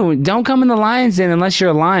I do. Don't come in the lion's den unless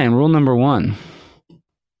you're a lion. Rule number 1.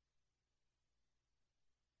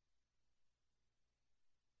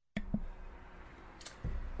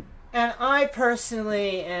 And I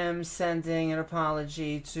personally am sending an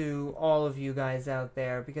apology to all of you guys out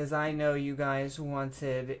there because I know you guys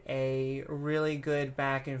wanted a really good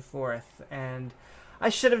back and forth. And I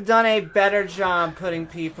should have done a better job putting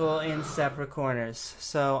people in separate corners.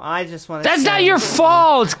 So I just want to. That's not your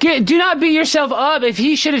fault. Do not beat yourself up. If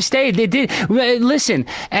he should have stayed, they did. Listen,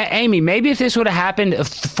 Amy. Maybe if this would have happened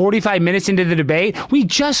 45 minutes into the debate, we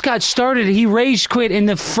just got started. He rage quit in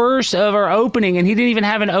the first of our opening, and he didn't even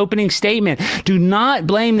have an opening statement. Do not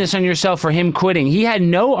blame this on yourself for him quitting. He had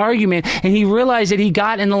no argument, and he realized that he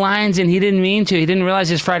got in the lines, and he didn't mean to. He didn't realize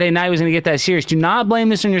his Friday night was going to get that serious. Do not blame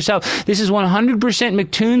this on yourself. This is 100%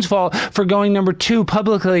 McToon's fault for going number 2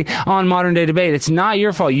 publicly on Modern Day Debate. It's not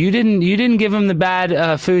your fault. You didn't give him the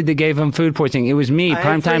bad food that gave him food poisoning. It was me,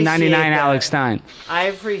 Primetime 99, Alex Stein. I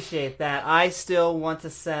appreciate that. I still want to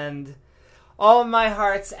send all of my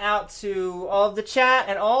hearts out to all of the chat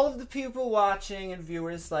and all of the people watching and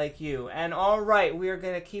viewers like you. And all right, we are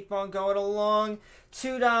going to keep on going along.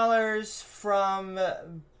 $2 from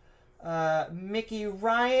Mickey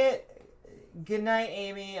Riot. Good night,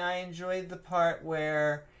 Amy. I enjoyed the part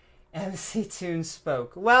where MC Toon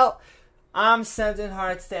spoke. Well, I'm sending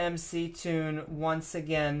hearts to MC Toon once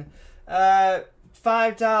again.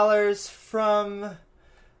 $5 from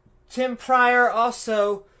Tim Pryor.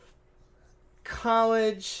 Also,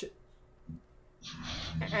 college,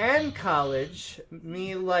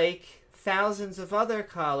 me like thousands of other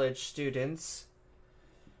college students,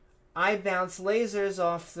 I bounce lasers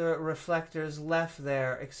off the reflectors left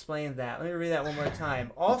there. Explain that. Let me read that one more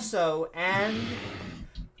time. Also, and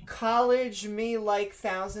college, me like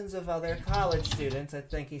thousands of other college students, I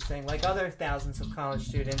think he's saying like other thousands of college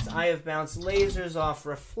students, I have bounced lasers off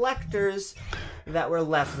reflectors that were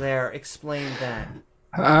left there. Explain that.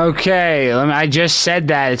 Okay, I just said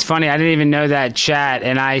that. It's funny, I didn't even know that chat,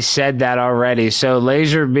 and I said that already. So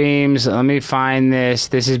laser beams, let me find this.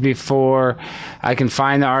 This is before I can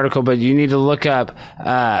find the article, but you need to look up.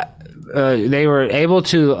 They were able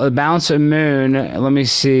to bounce a moon. Let me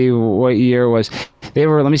see what year it was.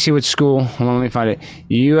 Let me see what school. Hold on, let me find it.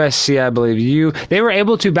 USC, I believe. They were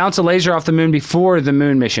able to bounce a laser off the moon before the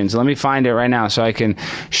moon missions. Let me find it right now so I can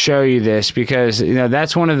show you this, because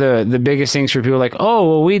that's one of the biggest things for people like, oh,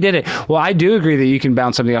 well, we did it. Well, I do agree that you can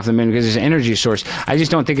bounce something off the moon because it's an energy source. I just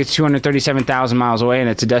don't think it's 237,000 miles away and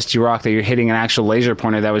it's a dusty rock that you're hitting an actual laser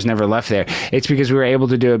pointer that was never left there. It's because we were able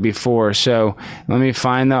to do it before. So let me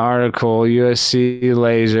find the article, USC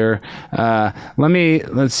laser.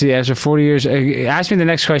 Let's see, after 40 years, ask me the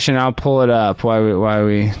next question and I'll pull it up while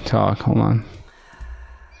we talk. Hold on.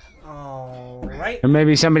 All right. Or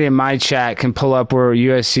maybe somebody in my chat can pull up where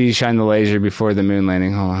USC shined the laser before the moon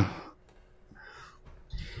landing. Hold on.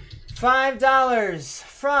 $5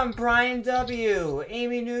 from Brian W.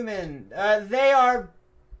 Amy Newman. They are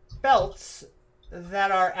belts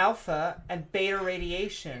that are alpha and beta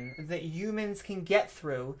radiation that humans can get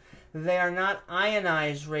through. They are not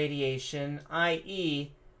ionized radiation,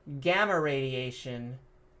 i.e., gamma radiation.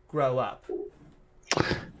 Grow up.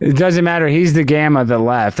 It doesn't matter. He's the gamma that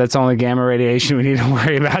left. That's only gamma radiation we need to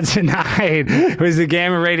worry about tonight. It was the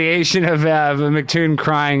gamma radiation of McToon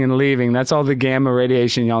crying and leaving. That's all the gamma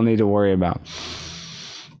radiation y'all need to worry about.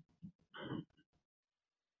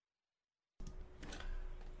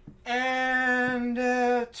 And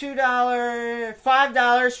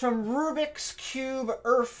 $5 from Rubik's Cube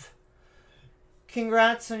Earth.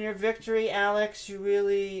 Congrats on your victory, Alex. You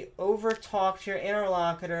really overtalked your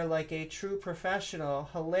interlocutor like a true professional.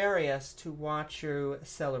 Hilarious to watch you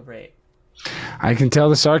celebrate. I can tell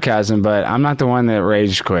the sarcasm, but I'm not the one that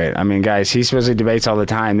rage quit. I mean, guys, he supposedly debates all the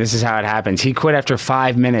time. This is how it happens. He quit after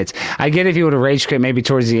 5 minutes. I get if he would have rage quit maybe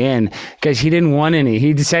towards the end, because he didn't want any.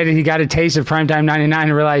 He decided he got a taste of Primetime 99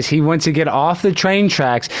 and realized he wants to get off the train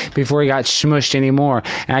tracks before he got smushed anymore.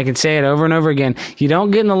 And I can say it over and over again. You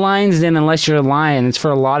don't get in the lion's den unless you're a lion. It's for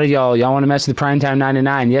a lot of y'all. Y'all want to mess with Primetime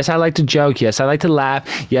 99. Yes, I like to joke. Yes, I like to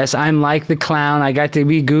laugh. Yes, I'm like the clown. I got to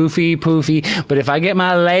be goofy, poofy. But if I get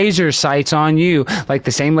my laser sights on you, like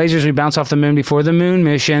the same lasers we bounce off the moon before the moon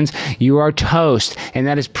missions, you are toast. And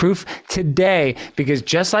that is proof today, because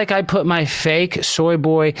just like I put my fake soy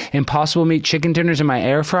boy Impossible Meat chicken tenders in my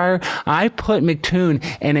air fryer, I put McToon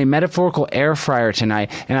in a metaphorical air fryer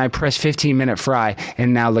tonight, and I pressed 15-minute fry,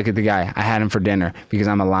 and now look at the guy. I had him for dinner because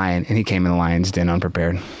I'm a lion, and he came in the lion's den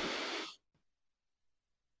unprepared.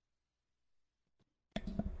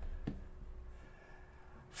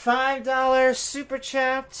 $5 super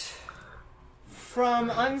chat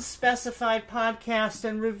from Unspecified Podcast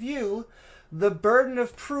and Review. The burden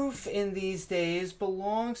of proof in these days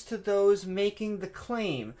belongs to those making the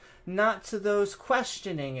claim, not to those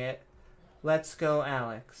questioning it. Let's go,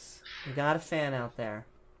 Alex. You got a fan out there.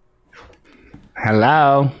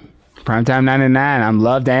 Hello. Primetime 99. I'm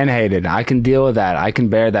loved and hated. I can deal with that. I can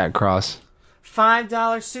bear that cross.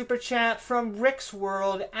 $5 super chat from Rick's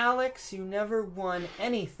World. Alex, you never won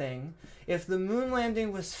anything. If the moon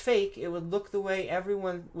landing was fake, it would look the way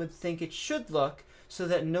everyone would think it should look so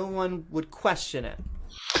that no one would question it.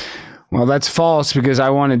 Well, that's false because I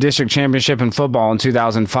won a district championship in football in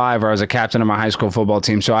 2005 where I was a captain of my high school football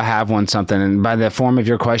team. So I have won something. And by the form of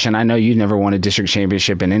your question, I know you never won a district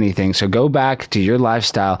championship in anything. So go back to your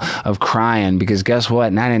lifestyle of crying because guess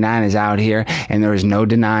what? 99 is out here and there is no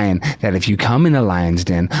denying that if you come in the Lion's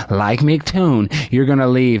Den like Mick Toon, you're going to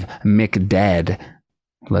leave Mick dead.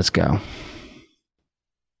 Let's go.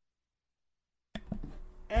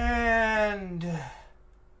 And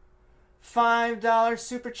 $5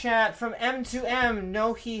 super chat from M2M.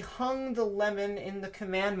 No, he hung the lemon in the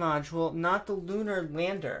command module, not the lunar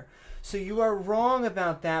lander. So you are wrong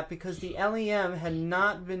about that because the LEM had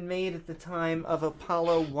not been made at the time of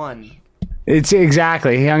Apollo 1. It's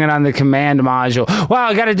exactly. He hung it on the command module. Wow,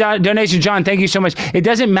 I got a donation, John. Thank you so much. It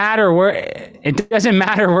doesn't matter where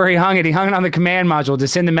he hung it. He hung it on the command module to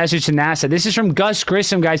send the message to NASA. This is from Gus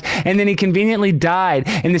Grissom, guys. And then he conveniently died.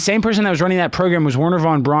 And the same person that was running that program was Wernher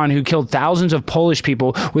von Braun, who killed thousands of Polish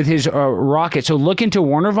people with his rocket. So look into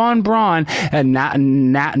Wernher von Braun, a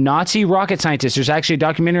Nazi rocket scientist. There's actually a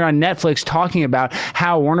documentary on Netflix talking about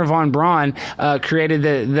how Wernher von Braun created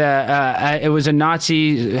it was a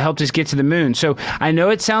Nazi, helped us get to the moon. So I know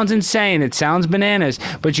it sounds insane, it sounds bananas,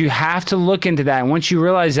 but you have to look into that. And once you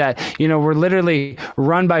realize that, we're literally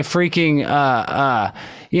run by freaking,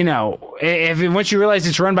 once you realize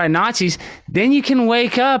it's run by Nazis, then you can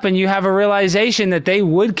wake up and you have a realization that they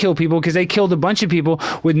would kill people because they killed a bunch of people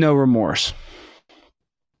with no remorse.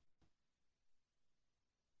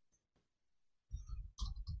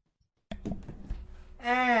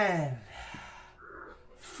 And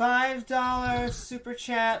 $5 super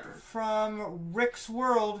chat from Rick's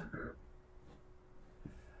World.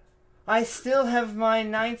 I still have my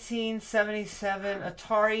 1977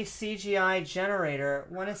 Atari CGI generator.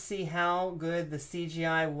 Want to see how good the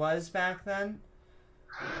CGI was back then?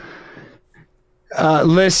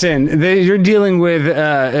 Listen, you're dealing with,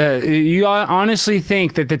 you honestly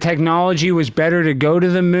think that the technology was better to go to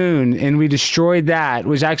the moon and we destroyed that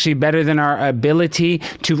was actually better than our ability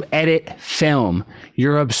to edit film.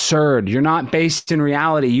 You're absurd. You're not based in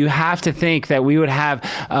reality. You have to think that we would have,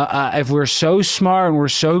 if we're so smart and we're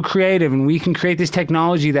so creative and we can create this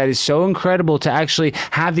technology that is so incredible to actually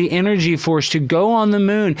have the energy force to go on the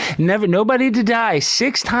moon, nobody to die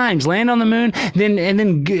 6 times, land on the moon,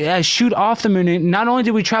 then shoot off the moon. And not only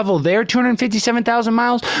did we travel there 257,000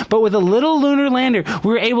 miles, but with a little lunar lander, we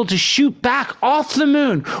were able to shoot back off the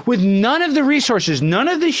moon with none of the resources, none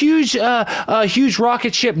of the huge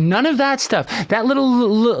rocket ship, none of that stuff. That little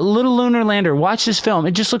lunar lander, watch this film.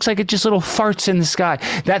 It just looks like it just little farts in the sky.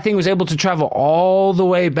 That thing was able to travel all the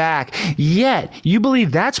way back. Yet, you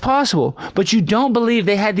believe that's possible, but you don't believe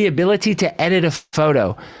they had the ability to edit a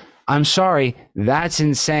photo. I'm sorry, that's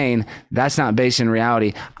insane. That's not based in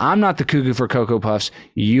reality. I'm not the cuckoo for Cocoa Puffs.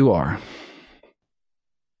 You are.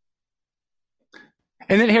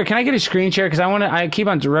 And then here, can I get a screen share? Because I keep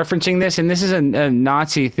on referencing this, and this is a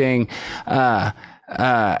Nazi thing.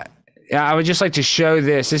 I would just like to show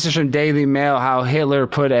this. This is from Daily Mail, how Hitler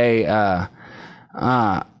put a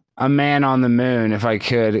man on the moon. If I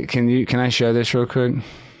could, can I show this real quick?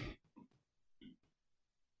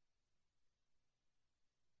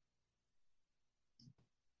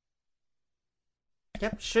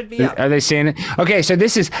 Yep, should be up. Are they seeing it? Okay, so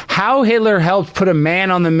this is how Hitler helped put a man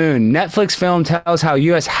on the moon. Netflix film tells how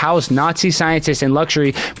U.S. housed Nazi scientists in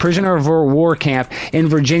luxury prisoner of war camp in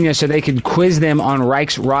Virginia so they could quiz them on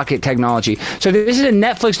Reich's rocket technology. So this is a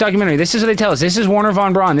Netflix documentary. This is what they tell us. This is Wernher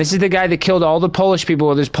von Braun. This is the guy that killed all the Polish people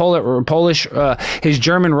with his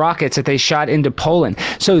German rockets that they shot into Poland.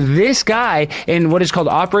 So this guy, in what is called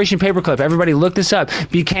Operation Paperclip, everybody look this up,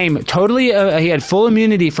 became totally, he had full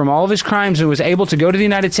immunity from all of his crimes and was able to go to the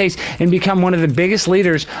United States and become one of the biggest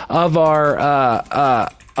leaders of our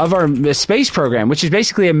space program, which is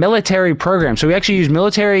basically a military program. So we actually use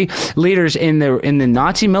military leaders in the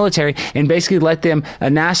Nazi military and basically let them,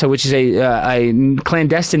 NASA, which is a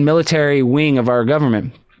clandestine military wing of our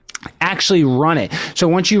government, actually run it. So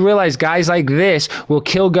once you realize guys like this will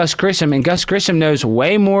kill Gus Grissom, and Gus Grissom knows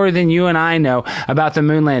way more than you and I know about the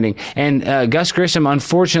moon landing, and Gus Grissom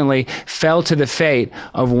unfortunately fell to the fate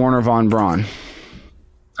of Wernher von Braun,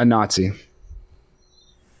 a Nazi.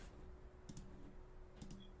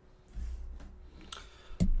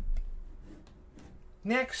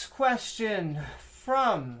 Next question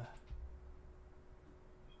from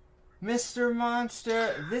Mr.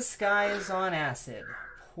 Monster. This guy is on acid.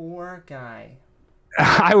 Poor guy.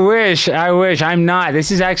 I wish. I'm not.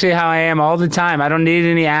 This is actually how I am all the time. I don't need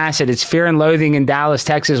any acid. It's Fear and Loathing in Dallas,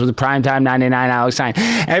 Texas with the Primetime 99 Alex Stein.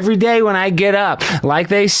 Every day when I get up, like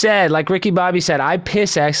they said, like Ricky Bobby said, I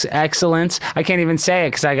piss excellence. I can't even say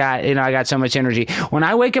it because I got so much energy. When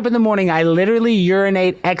I wake up in the morning, I literally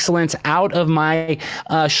urinate excellence out of my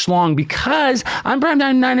schlong because I'm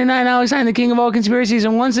Primetime 99 Alex Stein, the king of all conspiracies.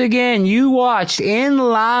 And once again, you watched this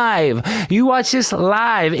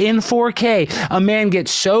live in 4K. A man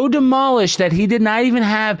gets so demolished that he did not even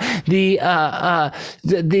have the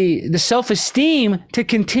self-esteem to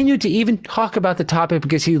continue to even talk about the topic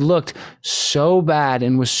because he looked so bad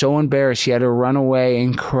and was so embarrassed he had to run away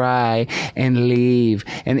and cry and leave.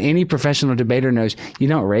 And any professional debater knows you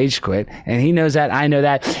don't rage quit, and he knows that. I know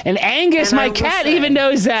that, and Angus, my cat, even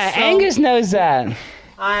knows that. Angus knows that.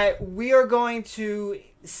 We are going to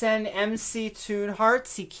send MC Toon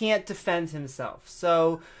hearts. He can't defend himself,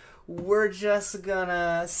 so we're just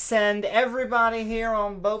gonna send everybody here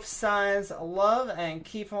on both sides love and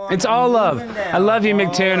keep on. It's all love. Down. I love you,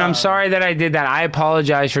 McToon. I'm sorry that I did that. I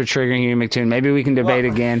apologize for triggering you, McToon. Maybe we can debate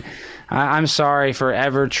again. I'm sorry for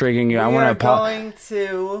ever triggering you. I want to apologize.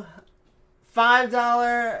 Going to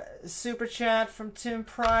 $5 super chat from Tim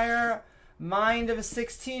Pryor. Mind of a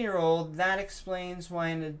 16-year-old. That explains why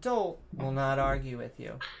an adult will not argue with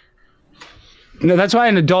you. No, that's why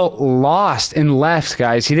an adult lost and left,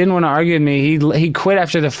 guys. He didn't want to argue with me. He quit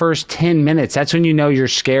after the first 10 minutes. That's when you know you're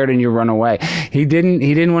scared and you run away. He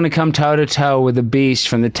didn't want to come toe to toe with a beast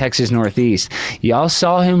from the Texas Northeast. Y'all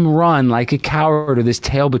saw him run like a coward with his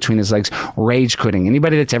tail between his legs, rage quitting.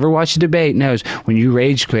 Anybody that's ever watched a debate knows when you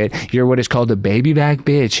rage quit, you're what is called a baby back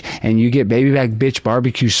bitch, and you get baby back bitch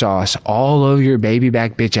barbecue sauce all over your baby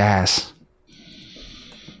back bitch ass.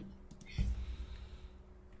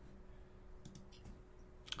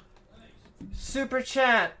 Super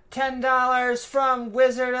chat, $10 from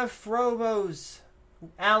Wizard of Frobos.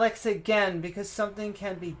 Alex again, because something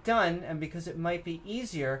can be done and because it might be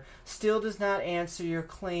easier, still does not answer your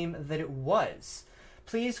claim that it was.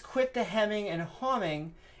 Please quit the hemming and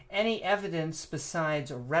hawing. Any evidence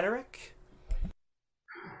besides rhetoric?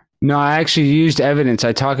 No, I actually used evidence.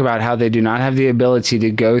 I talk about how they do not have the ability to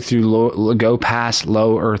go past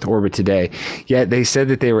low Earth orbit today. Yet they said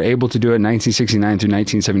that they were able to do it in 1969 through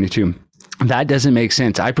 1972. That doesn't make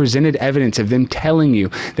sense. I presented evidence of them telling you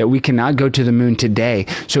that we cannot go to the moon today.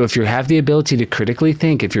 So if you have the ability to critically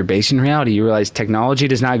think, if you're based in reality, you realize technology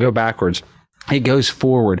does not go backwards. It goes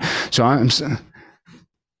forward.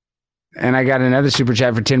 And I got another super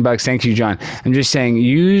chat for $10. Thank you, John. I'm just saying,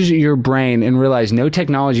 use your brain and realize no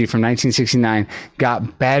technology from 1969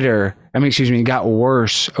 got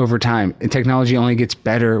worse over time. And technology only gets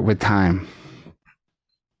better with time.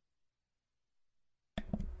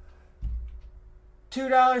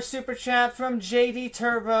 $2 super chat from JD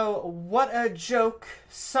Turbo. What a joke.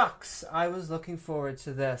 Sucks. I was looking forward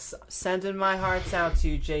to this. Sending my hearts out to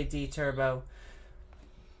you, JD Turbo.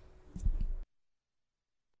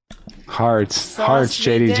 Hearts,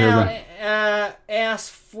 JD Turbo.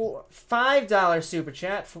 Ask for $5 super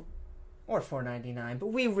chat or $4.99, but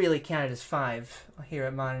we really count it as $5 here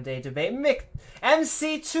at Modern Day Debate.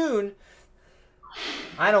 MC Toon.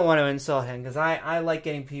 I don't want to insult him because I like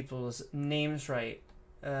getting people's names right.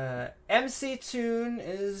 MC Toon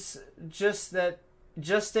is just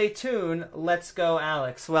a tune. Let's go,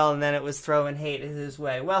 Alex. Well, and then it was throwing hate his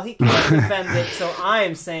way. Well, he can't defend it, so I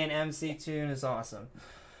am saying MC Toon is awesome.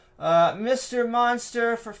 Mr.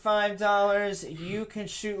 Monster for $5. You can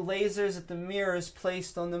shoot lasers at the mirrors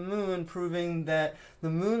placed on the moon, proving that the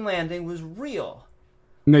moon landing was real.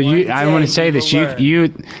 No, I want to say this.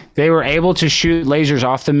 They were able to shoot lasers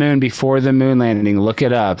off the moon before the moon landing. Look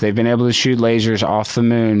it up. They've been able to shoot lasers off the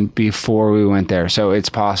moon before we went there. So it's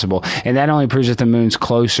possible. And that only proves that the moon's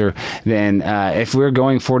closer than if we're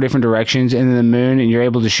going 4 different directions into the moon and you're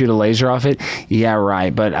able to shoot a laser off it. Yeah,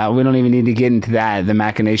 right. But we don't even need to get into that, the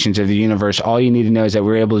machinations of the universe. All you need to know is that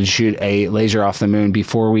we're able to shoot a laser off the moon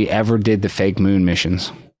before we ever did the fake moon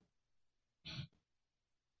missions.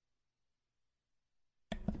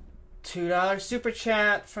 $2 super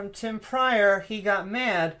chat from Tim Pryor. He got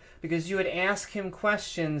mad because you would ask him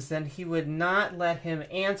questions, then he would not let him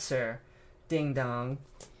answer. Ding dong.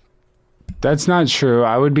 That's not true.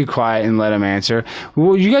 I would be quiet and let him answer.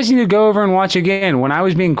 Well, you guys need to go over and watch again. When I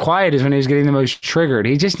was being quiet is when he was getting the most triggered.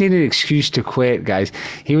 He just needed an excuse to quit, guys.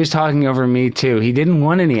 He was talking over me too. He didn't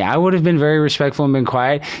want any. I would have been very respectful and been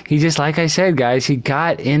quiet. He just, like I said, guys, he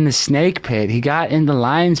got in the snake pit. He got in the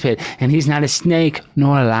lion's pit, and he's not a snake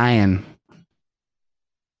nor a lion.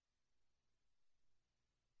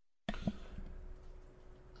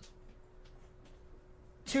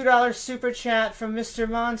 $2 super chat from Mr.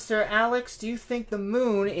 Monster. Alex, do you think the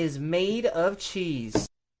moon is made of cheese?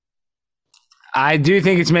 I do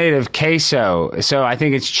think it's made of queso, so I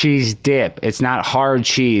think it's cheese dip. It's not hard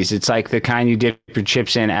cheese. It's like the kind you dip your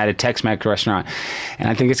chips in at a Tex-Mex restaurant. And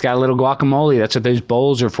I think it's got a little guacamole. That's what those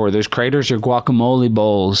bowls are for. Those craters are guacamole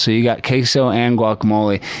bowls. So you got queso and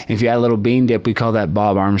guacamole. And if you add a little bean dip, we call that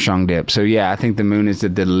Bob Armstrong dip. So yeah, I think the moon is the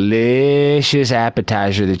delicious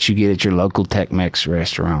appetizer that you get at your local Tex-Mex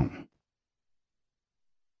restaurant.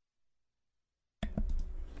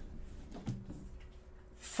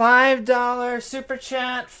 $5 super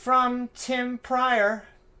chat from Tim Pryor.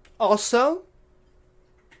 Also,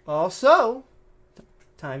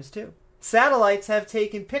 times 2. Satellites have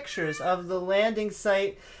taken pictures of the landing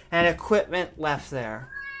site and equipment left there.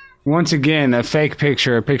 Once again, a fake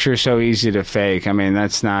picture. A picture is so easy to fake. I mean,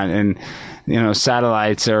 that's not, and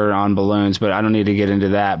satellites are on balloons, but I don't need to get into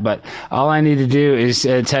that. But all I need to do is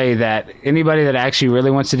tell you that anybody that actually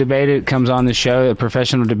really wants to debate it comes on the show. A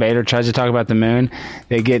professional debater tries to talk about the moon,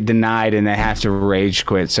 they get denied and they have to rage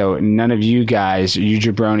quit. So none of you guys, you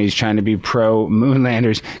jabronis trying to be pro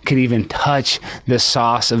moonlanders, could even touch the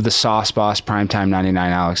sauce of the sauce boss Primetime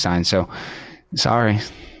 99 Alex Stein. So sorry.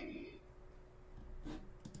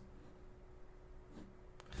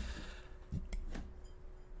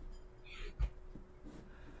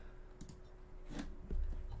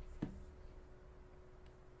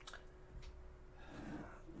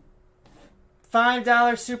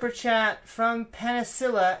 $5 super chat from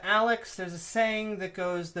Penicilla. Alex, there's a saying that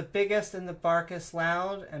goes, the biggest and the barkest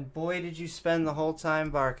loud, and boy did you spend the whole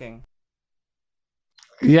time barking.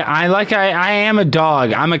 Yeah, I am a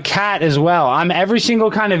dog. I'm a cat as well. I'm every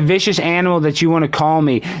single kind of vicious animal that you want to call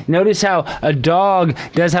me. Notice how a dog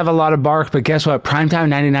does have a lot of bark, but guess what? Primetime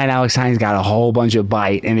 99 Alex Stein's got a whole bunch of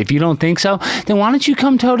bite. And if you don't think so, then why don't you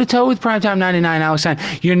come toe-to-toe with Primetime 99 Alex Stein?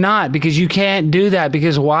 You're not, because you can't do that.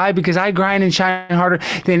 Because why? Because I grind and shine harder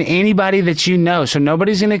than anybody that you know. So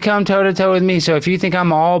nobody's going to come toe-to-toe with me. So if you think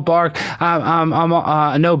I'm all bark, I'm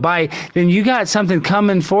no bite, then you got something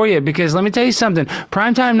coming for you. Because let me tell you something.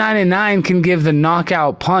 Primetime 99 can give the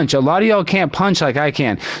knockout punch. A lot of y'all can't punch like I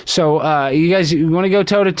can. So you guys, you want to go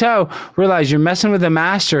toe to toe, realize you're messing with the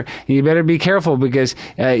master, and you better be careful because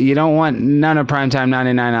you don't want none of Primetime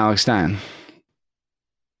 99 Alex Stein.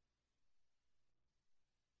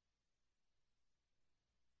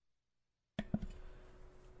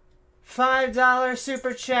 $5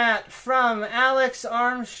 super chat from Alex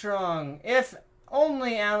Armstrong. If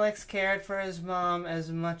only Alex cared for his mom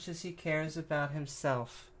as much as he cares about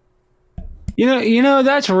himself. You know,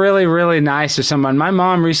 that's really, really nice of someone. My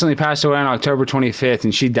mom recently passed away on October 25th,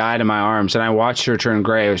 and she died in my arms, and I watched her turn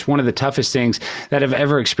gray. It was one of the toughest things that I've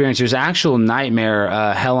ever experienced. It was an actual nightmare,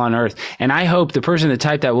 hell on earth. And I hope the person that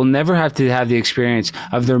typed that will never have to have the experience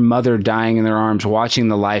of their mother dying in their arms, watching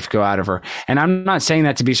the life go out of her. And I'm not saying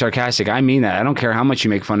that to be sarcastic. I mean that. I don't care how much you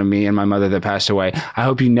make fun of me and my mother that passed away. I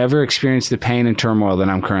hope you never experience the pain and turmoil that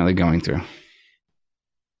I'm currently going through.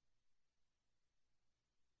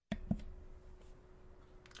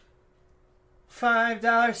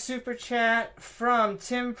 $5 super chat from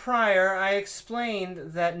Tim Pryor. I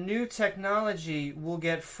explained that new technology will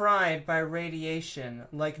get fried by radiation,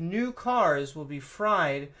 like new cars will be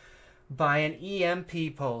fried by an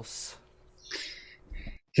EMP pulse.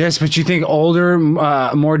 Yes, but you think older,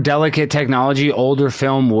 more delicate technology, older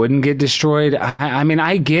film wouldn't get destroyed? I mean,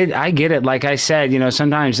 I get it. Like I said,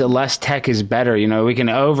 sometimes the less tech is better. It's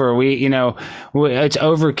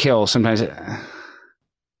overkill sometimes.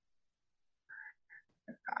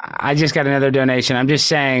 I just got another donation. I'm just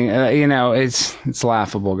saying, it's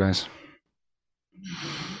laughable, guys.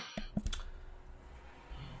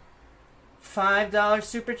 $5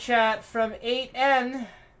 super chat from 8N.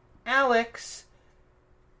 Alex,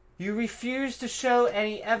 you refuse to show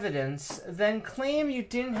any evidence, then claim you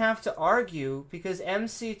didn't have to argue because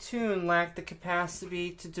MC Toon lacked the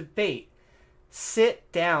capacity to debate.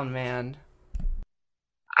 Sit down, man.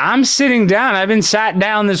 I'm sitting down. I've been sat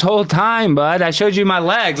down this whole time, bud. I showed you my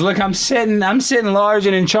legs. Look, I'm sitting large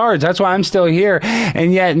and in charge. That's why I'm still here.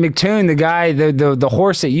 And yet McToon, the guy, the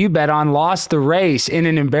horse that you bet on, lost the race in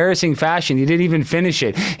an embarrassing fashion. He didn't even finish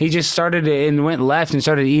it. He just started and went left and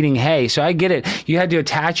started eating hay. So I get it. You had to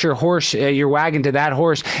attach your horse, your wagon to that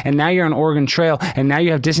horse, and now you're on Oregon Trail, and now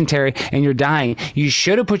you have dysentery and you're dying. You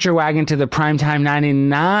should have put your wagon to the Primetime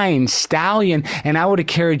 99 stallion, and I would have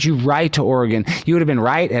carried you right to Oregon. You would have been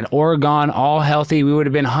right diet at Oregon, all healthy. We would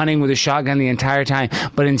have been hunting with a shotgun the entire time.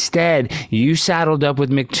 But instead, you saddled up with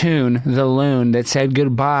McToon, the loon, that said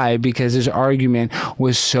goodbye because his argument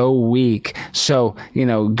was so weak. So,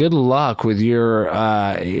 good luck with your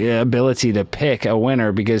ability to pick a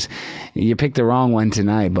winner because you picked the wrong one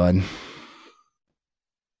tonight, bud.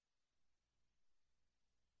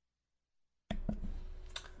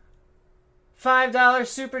 $5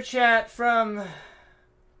 super chat from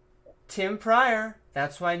Tim Pryor.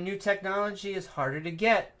 That's why new technology is harder to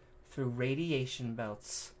get through radiation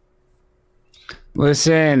belts.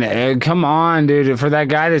 Listen, come on, dude. For that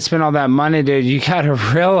guy that spent all that money, dude, you gotta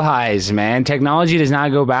realize, man, technology does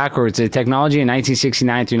not go backwards. The technology in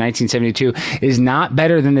 1969 through 1972 is not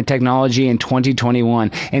better than the technology in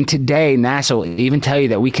 2021. And today, NASA will even tell you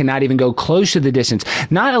that we cannot even go close to the distance.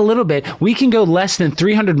 Not a little bit. We can go less than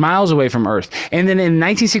 300 miles away from Earth. And then in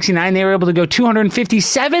 1969, they were able to go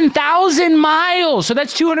 257,000 miles. So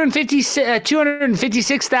that's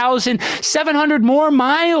 256,700 more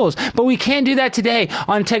miles. But we can't do that today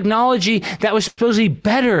on technology that was supposedly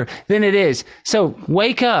better than it is. So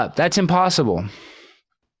wake up. That's impossible.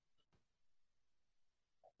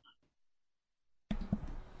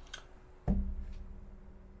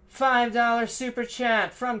 $5 super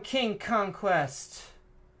chat from King Conquest.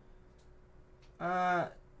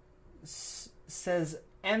 Says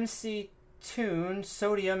MC Tune,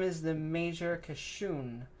 sodium is the major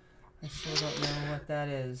kashoon. I still don't know what that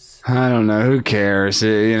is. I don't know. Who cares?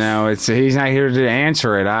 He's not here to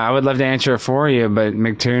answer it. I would love to answer it for you, but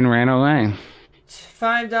McToon ran away.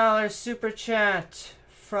 $5 super chat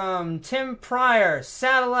from Tim Pryor.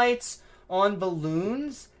 Satellites on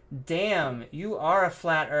balloons? Damn, you are a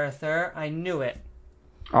flat earther. I knew it.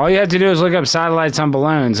 All you have to do is look up satellites on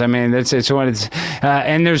balloons. I mean, it's what it's,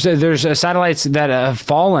 and there's satellites that have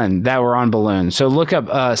fallen that were on balloons. So look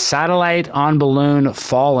up satellite on balloon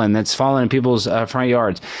fallen. That's fallen in people's front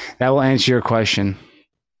yards. That will answer your question.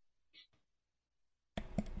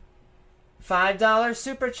 $5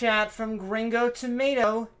 super chat from Gringo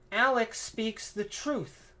Tomato. Alex speaks the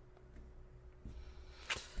truth.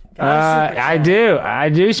 I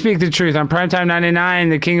do speak the truth. I'm Primetime 99,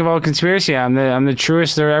 the king of all conspiracy. I'm the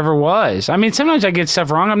truest there ever was. I mean, sometimes I get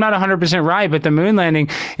stuff wrong. I'm not 100% right, but the moon landing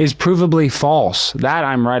is provably false. That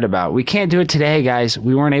I'm right about. We can't do it today, guys.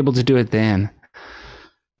 We weren't able to do it then.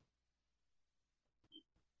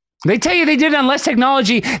 They tell you they did it on less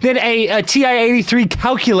technology than a TI-83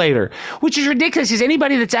 calculator, which is ridiculous. Is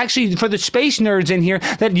anybody that's actually, for the space nerds in here,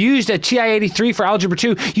 that used a TI-83 for Algebra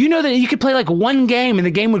 2, you know that you could play like one game and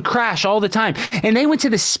the game would crash all the time. And they went to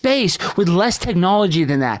the space with less technology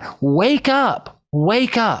than that. Wake up.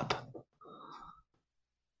 Wake up.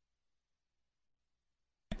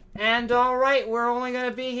 And alright, we're only going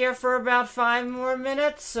to be here for about 5 more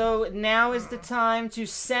minutes, so now is the time to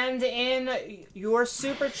send in your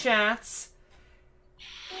super chats.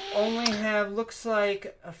 Only have, looks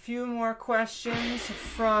like, a few more questions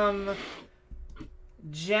from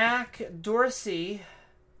Jack Dorsey.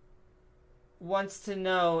 Wants to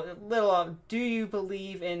know, do you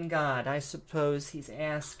believe in God? I suppose he's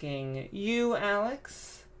asking you,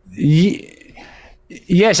 Alex?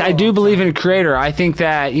 Yes, I do believe in a creator. I think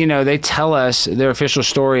that, they tell us their official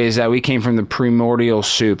story is that we came from the primordial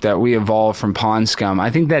soup, that we evolved from pond scum. I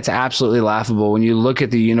think that's absolutely laughable when you look at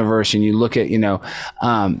the universe and you look at,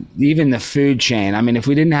 even the food chain. I mean, if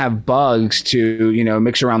we didn't have bugs to,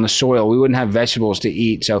 mix around the soil, we wouldn't have vegetables to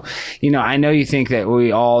eat. So, I know you think that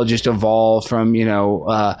we all just evolved from,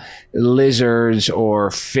 lizards or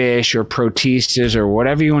fish or protistas or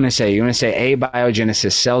whatever you want to say. You want to say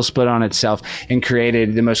abiogenesis, cell split on itself and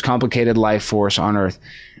created the most complicated life force on Earth.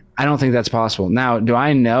 I don't think that's possible. Now, do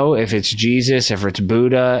I know if it's Jesus, if it's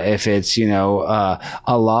Buddha, if it's,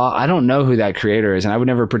 Allah? I don't know who that creator is, and I would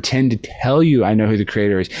never pretend to tell you I know who the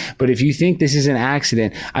creator is. But if you think this is an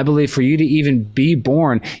accident, I believe for you to even be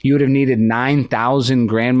born, you would have needed 9,000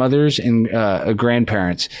 grandmothers and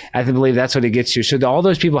grandparents. I believe that's what it gets to. So all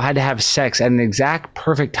those people had to have sex at an exact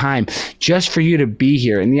perfect time just for you to be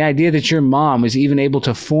here. And the idea that your mom was even able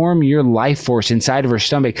to form your life force inside of her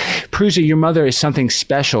stomach proves that your mother is something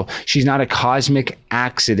special. She's not a cosmic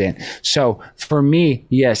accident. So for me,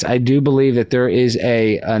 yes, I do believe that there is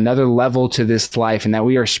another level to this life and that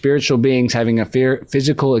we are spiritual beings having a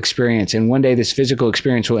physical experience. And one day this physical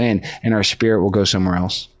experience will end and our spirit will go somewhere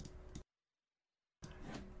else.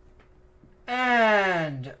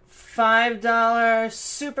 And $5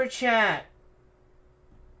 super chat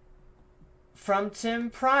from Tim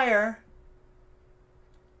Pryor.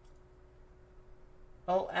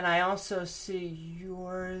 Oh, and I also see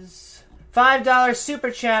yours. $5 super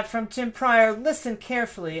chat from Tim Pryor. Listen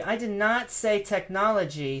carefully. I did not say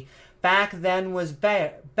technology back then was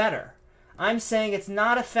better. I'm saying it's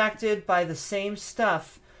not affected by the same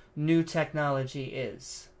stuff new technology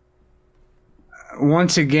is.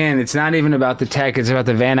 Once again, it's not even about the tech. It's about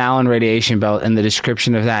the Van Allen radiation belt and the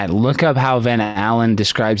description of that. Look up how Van Allen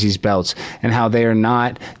describes these belts and how they are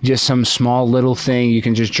not just some small little thing you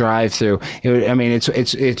can just drive through.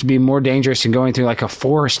 It'd be more dangerous than going through like a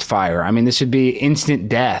forest fire. I mean, this would be instant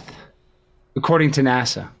death, according to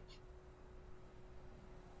NASA.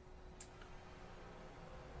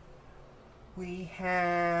 We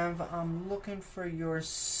have, I'm looking for your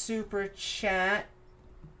super chat.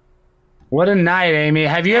 What a night, Amy.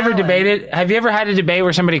 Have you ever had a debate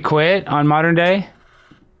where somebody quit on Modern Day?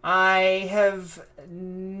 I have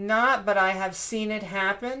not, but I have seen it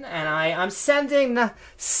happen, and I'm sending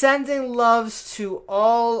loves to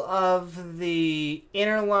all of the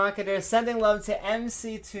interlocutors, sending love to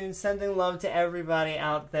MC Toon, sending love to everybody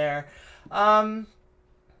out there. Because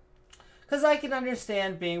I can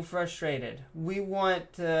understand being frustrated. We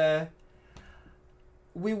want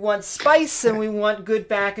spice and we want good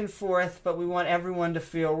back and forth, but we want everyone to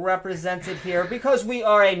feel represented here because we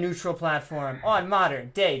are a neutral platform on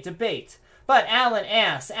Modern Day Debate. But Alan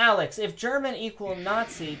asks, Alex, if German equal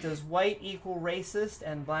Nazi, does white equal racist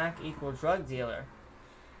and black equal drug dealer?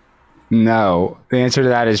 No. The answer to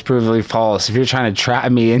that is provably false. If you're trying to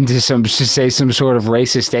trap me into say some sort of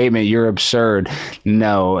racist statement, you're absurd.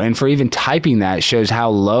 No. And for even typing that shows how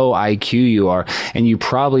low IQ you are. And you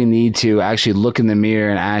probably need to actually look in the mirror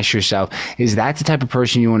and ask yourself, is that the type of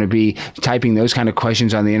person you want to be, typing those kind of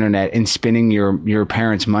questions on the internet and spending your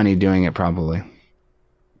parents' money doing it probably?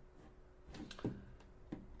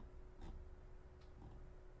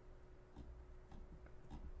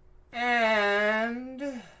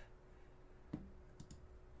 And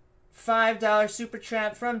 $5 super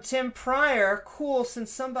chat from Tim Pryor. Cool, since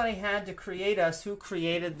somebody had to create us. Who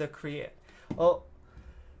created the Oh,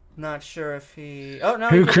 not sure if he... Oh, no.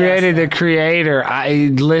 Who created the creator?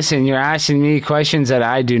 Listen, you're asking me questions that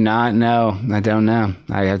I do not know. I don't know.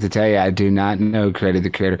 I have to tell you, I do not know who created the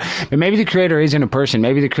creator. But maybe the creator isn't a person.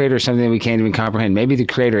 Maybe the creator is something that we can't even comprehend. Maybe the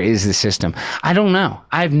creator is the system. I don't know.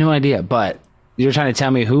 I have no idea, but... You're trying to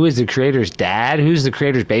tell me who is the creator's dad? Who's the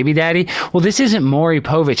creator's baby daddy? Well, this isn't Maury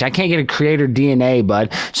Povich. I can't get a creator DNA,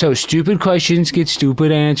 bud. So stupid questions get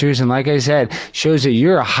stupid answers. And like I said, shows that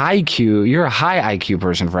you're a high IQ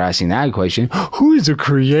person for asking that question. Who is the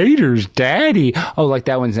creator's daddy? Oh, like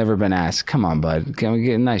that one's never been asked. Come on, bud. Can we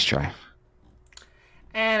get a nice try?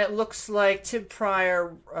 And it looks like Tim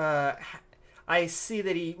Pryor, I see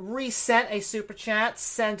that he resent a super chat.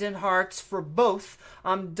 Send in hearts for both.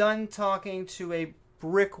 I'm done talking to a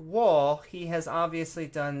brick wall. He has obviously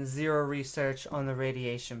done zero research on the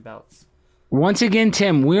radiation belts. Once again,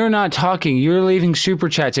 Tim, we're not talking. You're leaving super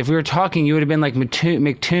chats. If we were talking, you would have been like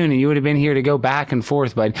McToon, and you would have been here to go back and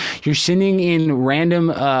forth. But you're sending in random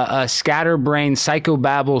scatterbrain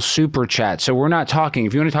psychobabble super chats. So we're not talking.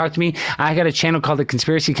 If you want to talk to me, I got a channel called The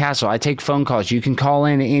Conspiracy Castle. I take phone calls. You can call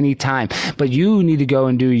in any time. But you need to go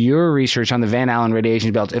and do your research on the Van Allen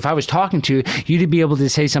radiation belts. If I was talking to you, you'd be able to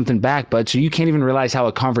say something back, bud. So you can't even realize how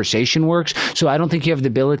a conversation works. So I don't think you have the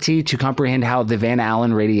ability to comprehend how the Van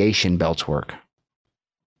Allen radiation belts work.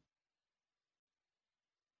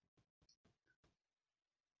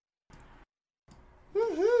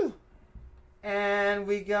 And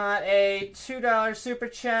we got a $2 super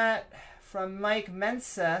chat from Mike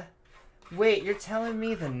Mensa. Wait, you're telling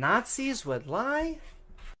me the Nazis would lie?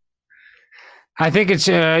 I think it's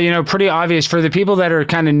pretty obvious for the people that are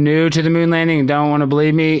kind of new to the moon landing and don't want to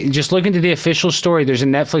believe me. Just look into the official story. There's a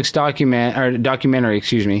Netflix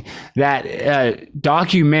documentary, that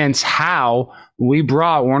documents how we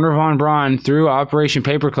brought Wernher von Braun through Operation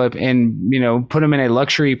Paperclip and put him in a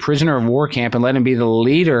luxury prisoner of war camp and let him be the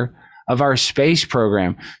leader of our space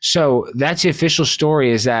program. So that's the official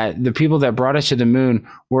story, is that the people that brought us to the moon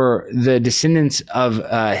were the descendants of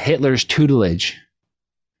Hitler's tutelage.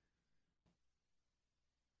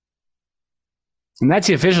 And that's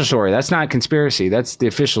the official story. That's not conspiracy. That's the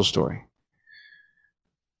official story.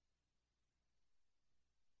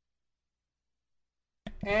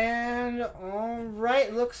 And all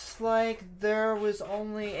right, looks like there was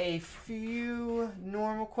only a few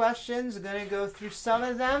normal questions. I'm going to go through some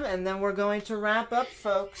of them, and then we're going to wrap up,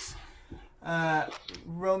 folks.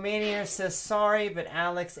 Romania says, sorry, but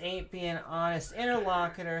Alex ain't being honest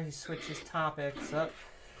interlocutor. He switches topics up.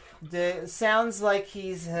 Sounds like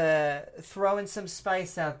he's throwing some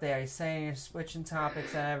spice out there. He's saying you're switching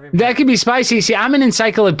topics on everybody. That could be spicy. See, I'm an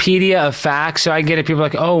encyclopedia of facts, so I get it. People are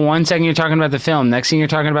like, oh, 1 second you're talking about the film, next thing you're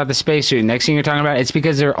talking about the spacesuit, next thing you're talking about, it's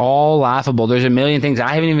because they're all laughable. There's a million things.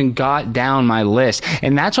 I haven't even got down my list.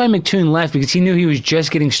 And that's why McToon left, because he knew he was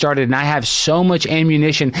just getting started, and I have so much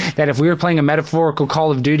ammunition that if we were playing a metaphorical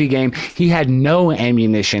Call of Duty game, he had no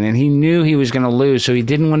ammunition, and he knew he was going to lose, so he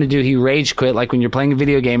didn't want to he rage quit, like when you're playing a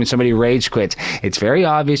video game and somebody rage quits. It's very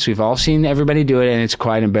obvious. We've all seen everybody do it, and it's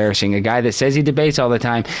quite embarrassing. A guy that says he debates all the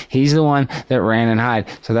time, he's the one that ran and hide.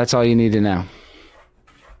 So that's all you need to know.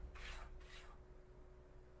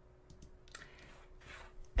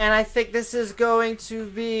 And I think this is going to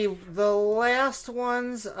be the last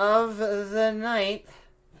ones of the night.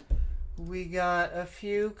 We got a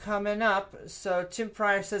few coming up. So Tim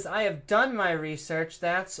Pryor says, I have done my research.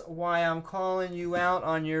 That's why I'm calling you out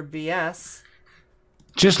on your BS.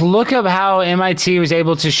 Just look up how MIT was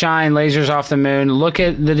able to shine lasers off the moon. Look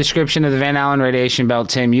at the description of the Van Allen radiation belt,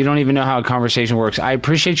 Tim. You don't even know how a conversation works. I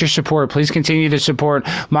appreciate your support. Please continue to support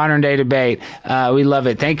Modern Day Debate. We love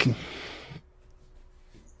it. Thank you.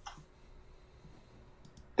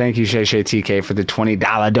 Thank you, Shay Shay TK, for the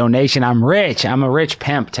 $20 donation. I'm rich. I'm a rich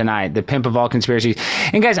pimp tonight, the pimp of all conspiracies.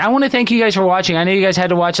 And guys, I want to thank you guys for watching. I know you guys had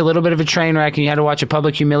to watch a little bit of a train wreck, and you had to watch a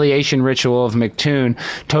public humiliation ritual of McToon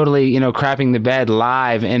totally, crapping the bed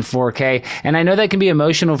live in 4K. And I know that can be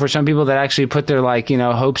emotional for some people that actually put their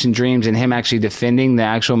hopes and dreams in him actually defending the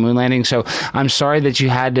actual moon landing. So I'm sorry that you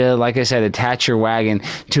had to, like I said, attach your wagon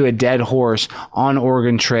to a dead horse on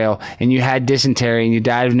Oregon Trail, and you had dysentery, and you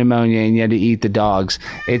died of pneumonia, and you had to eat the dogs.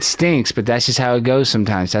 It stinks, but that's just how it goes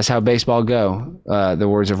sometimes. That's how baseball go, the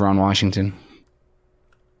words of Ron Washington.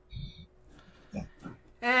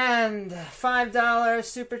 And $5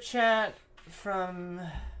 super chat from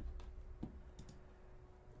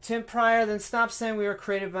Tim Pryor. Then stop saying we were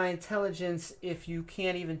created by intelligence if you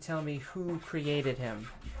can't even tell me who created him.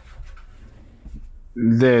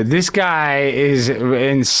 This guy is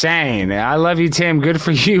insane. I love you, Tim. Good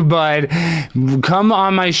for you, bud. Come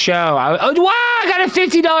on my show. Wow, I got a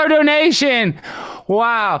 $50 donation.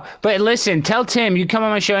 Wow. But listen, tell Tim you come on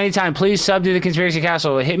my show anytime. Please sub to the Conspiracy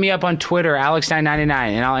Castle. Hit me up on Twitter, Alex999,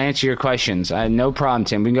 and I'll answer your questions. No problem,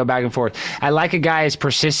 Tim. We can go back and forth. I like a guy as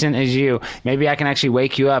persistent as you. Maybe I can actually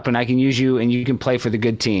wake you up, and I can use you, and you can play for the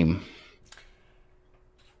good team.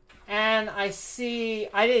 And I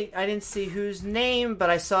didn't see whose name, but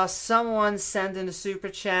I saw someone send in a super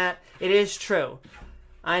chat. It is true.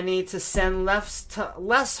 I need to send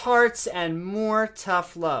less hearts and more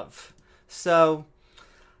tough love. So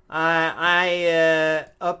I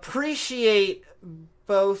appreciate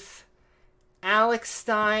both Alex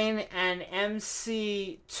Stein and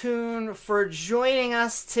MC Toon for joining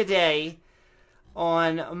us today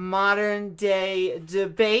on Modern Day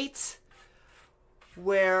Debate,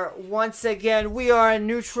 where once again we are a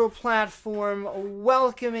neutral platform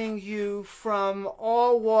welcoming you from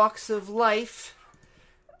all walks of life.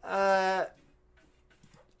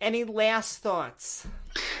 Any last thoughts?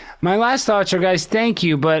 My last thoughts are, guys, thank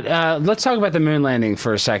you, but let's talk about the moon landing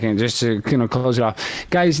for a second, just to close it off.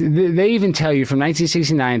 Guys, they even tell you from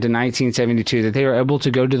 1969 to 1972 that they were able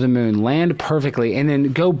to go to the moon, land perfectly, and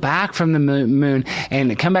then go back from the moon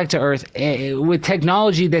and come back to Earth with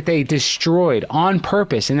technology that they destroyed on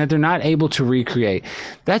purpose and that they're not able to recreate.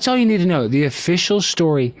 That's all you need to know. The official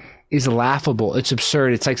story is laughable. It's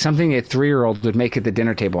absurd. It's like something a 3-year-old would make at the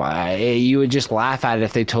dinner table. You would just laugh at it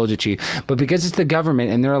if they told it to you. But because it's the government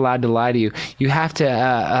and they're allowed to lie to you, you have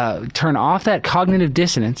to turn off that cognitive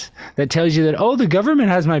dissonance that tells you that, oh, the government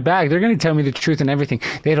has my back. They're going to tell me the truth and everything.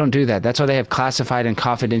 They don't do that. That's why they have classified and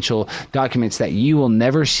confidential documents that you will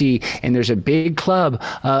never see. And there's a big club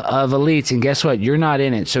of elites. And guess what? You're not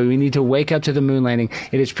in it. So we need to wake up to the moon landing.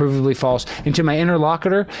 It is provably false. And to my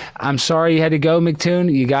interlocutor, I'm sorry you had to go,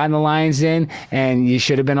 McToon. You got in the lion's den, and you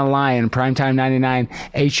should have been a lion. Primetime 99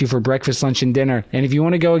 ate you for breakfast, lunch, and dinner. And if you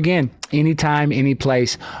want to go again, anytime, any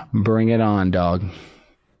place, bring it on, dog.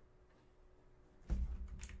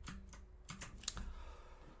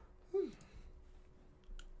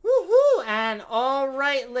 Woohoo! And all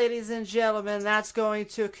right, ladies and gentlemen, that's going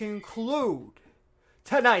to conclude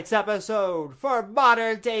tonight's episode for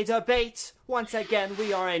Modern Day Debate. Once again,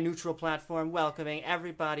 we are a neutral platform welcoming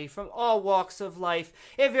everybody from all walks of life.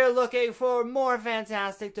 If you're looking for more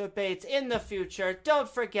fantastic debates in the future, don't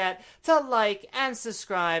forget to like and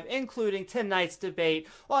subscribe, including tonight's debate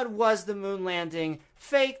on was the moon landing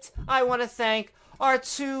faked. I want to thank our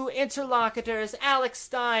two interlocutors, Alex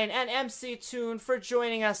Stein and MC Toon, for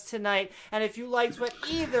joining us tonight. And if you liked what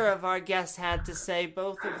either of our guests had to say,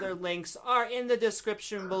 both of their links are in the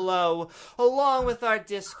description below, along with our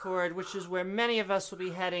Discord, which is where many of us will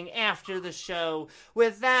be heading after the show.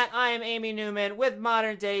 With that, I am Amy Newman with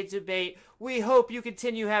Modern Day Debate. We hope you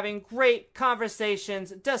continue having great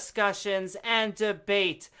conversations, discussions, and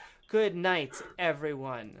debate. Good night,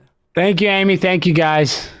 everyone. Thank you, Amy. Thank you,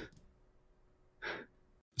 guys.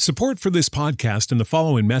 Support for this podcast and the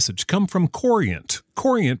following message come from Corient.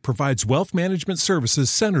 Corient provides wealth management services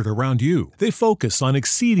centered around you. They focus on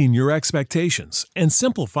exceeding your expectations and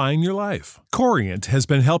simplifying your life. Corient has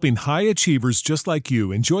been helping high achievers just like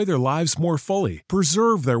you enjoy their lives more fully,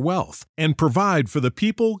 preserve their wealth, and provide for the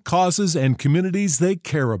people, causes, and communities they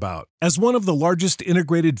care about. As one of the largest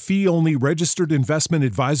integrated fee-only registered investment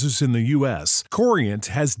advisors in the U.S., Corient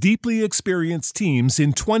has deeply experienced teams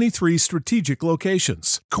in 23 strategic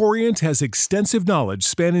locations. Corient has extensive knowledge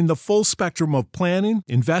spanning the full spectrum of planning,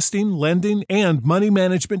 investing, lending, and money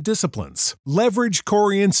management disciplines. Leverage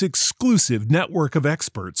Corient's exclusive network of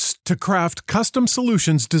experts to craft custom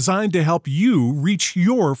solutions designed to help you reach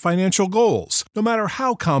your financial goals, no matter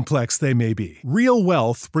how complex they may be. Real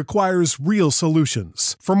wealth requires real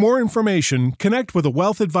solutions. For more information, connect with a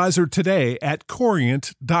wealth advisor today at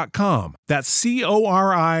Corient.com. That's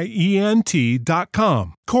Corient.com.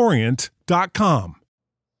 Corient.com.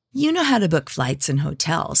 You know how to book flights and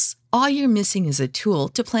hotels. All you're missing is a tool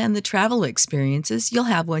to plan the travel experiences you'll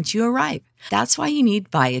have once you arrive. That's why you need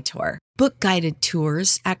Viator. Book guided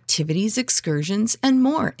tours, activities, excursions, and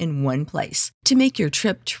more in one place to make your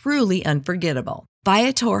trip truly unforgettable.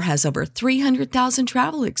 Viator has over 300,000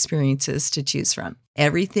 travel experiences to choose from.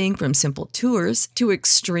 Everything from simple tours to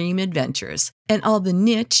extreme adventures and all the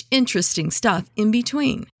niche, interesting stuff in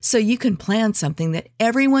between. So you can plan something that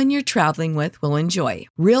everyone you're traveling with will enjoy.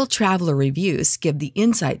 Real traveler reviews give the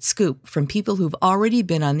inside scoop from people who've already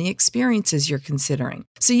been on the experiences you're considering.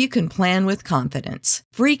 So you can plan with confidence.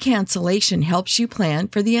 Free cancellation helps you plan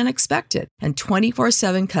for the unexpected. And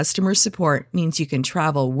 24/7 customer support means you can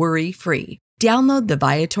travel worry-free. Download the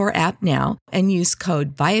Viator app now and use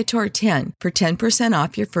code Viator10 for 10%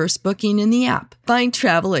 off your first booking in the app. Find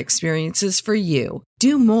travel experiences for you.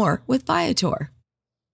 Do more with Viator.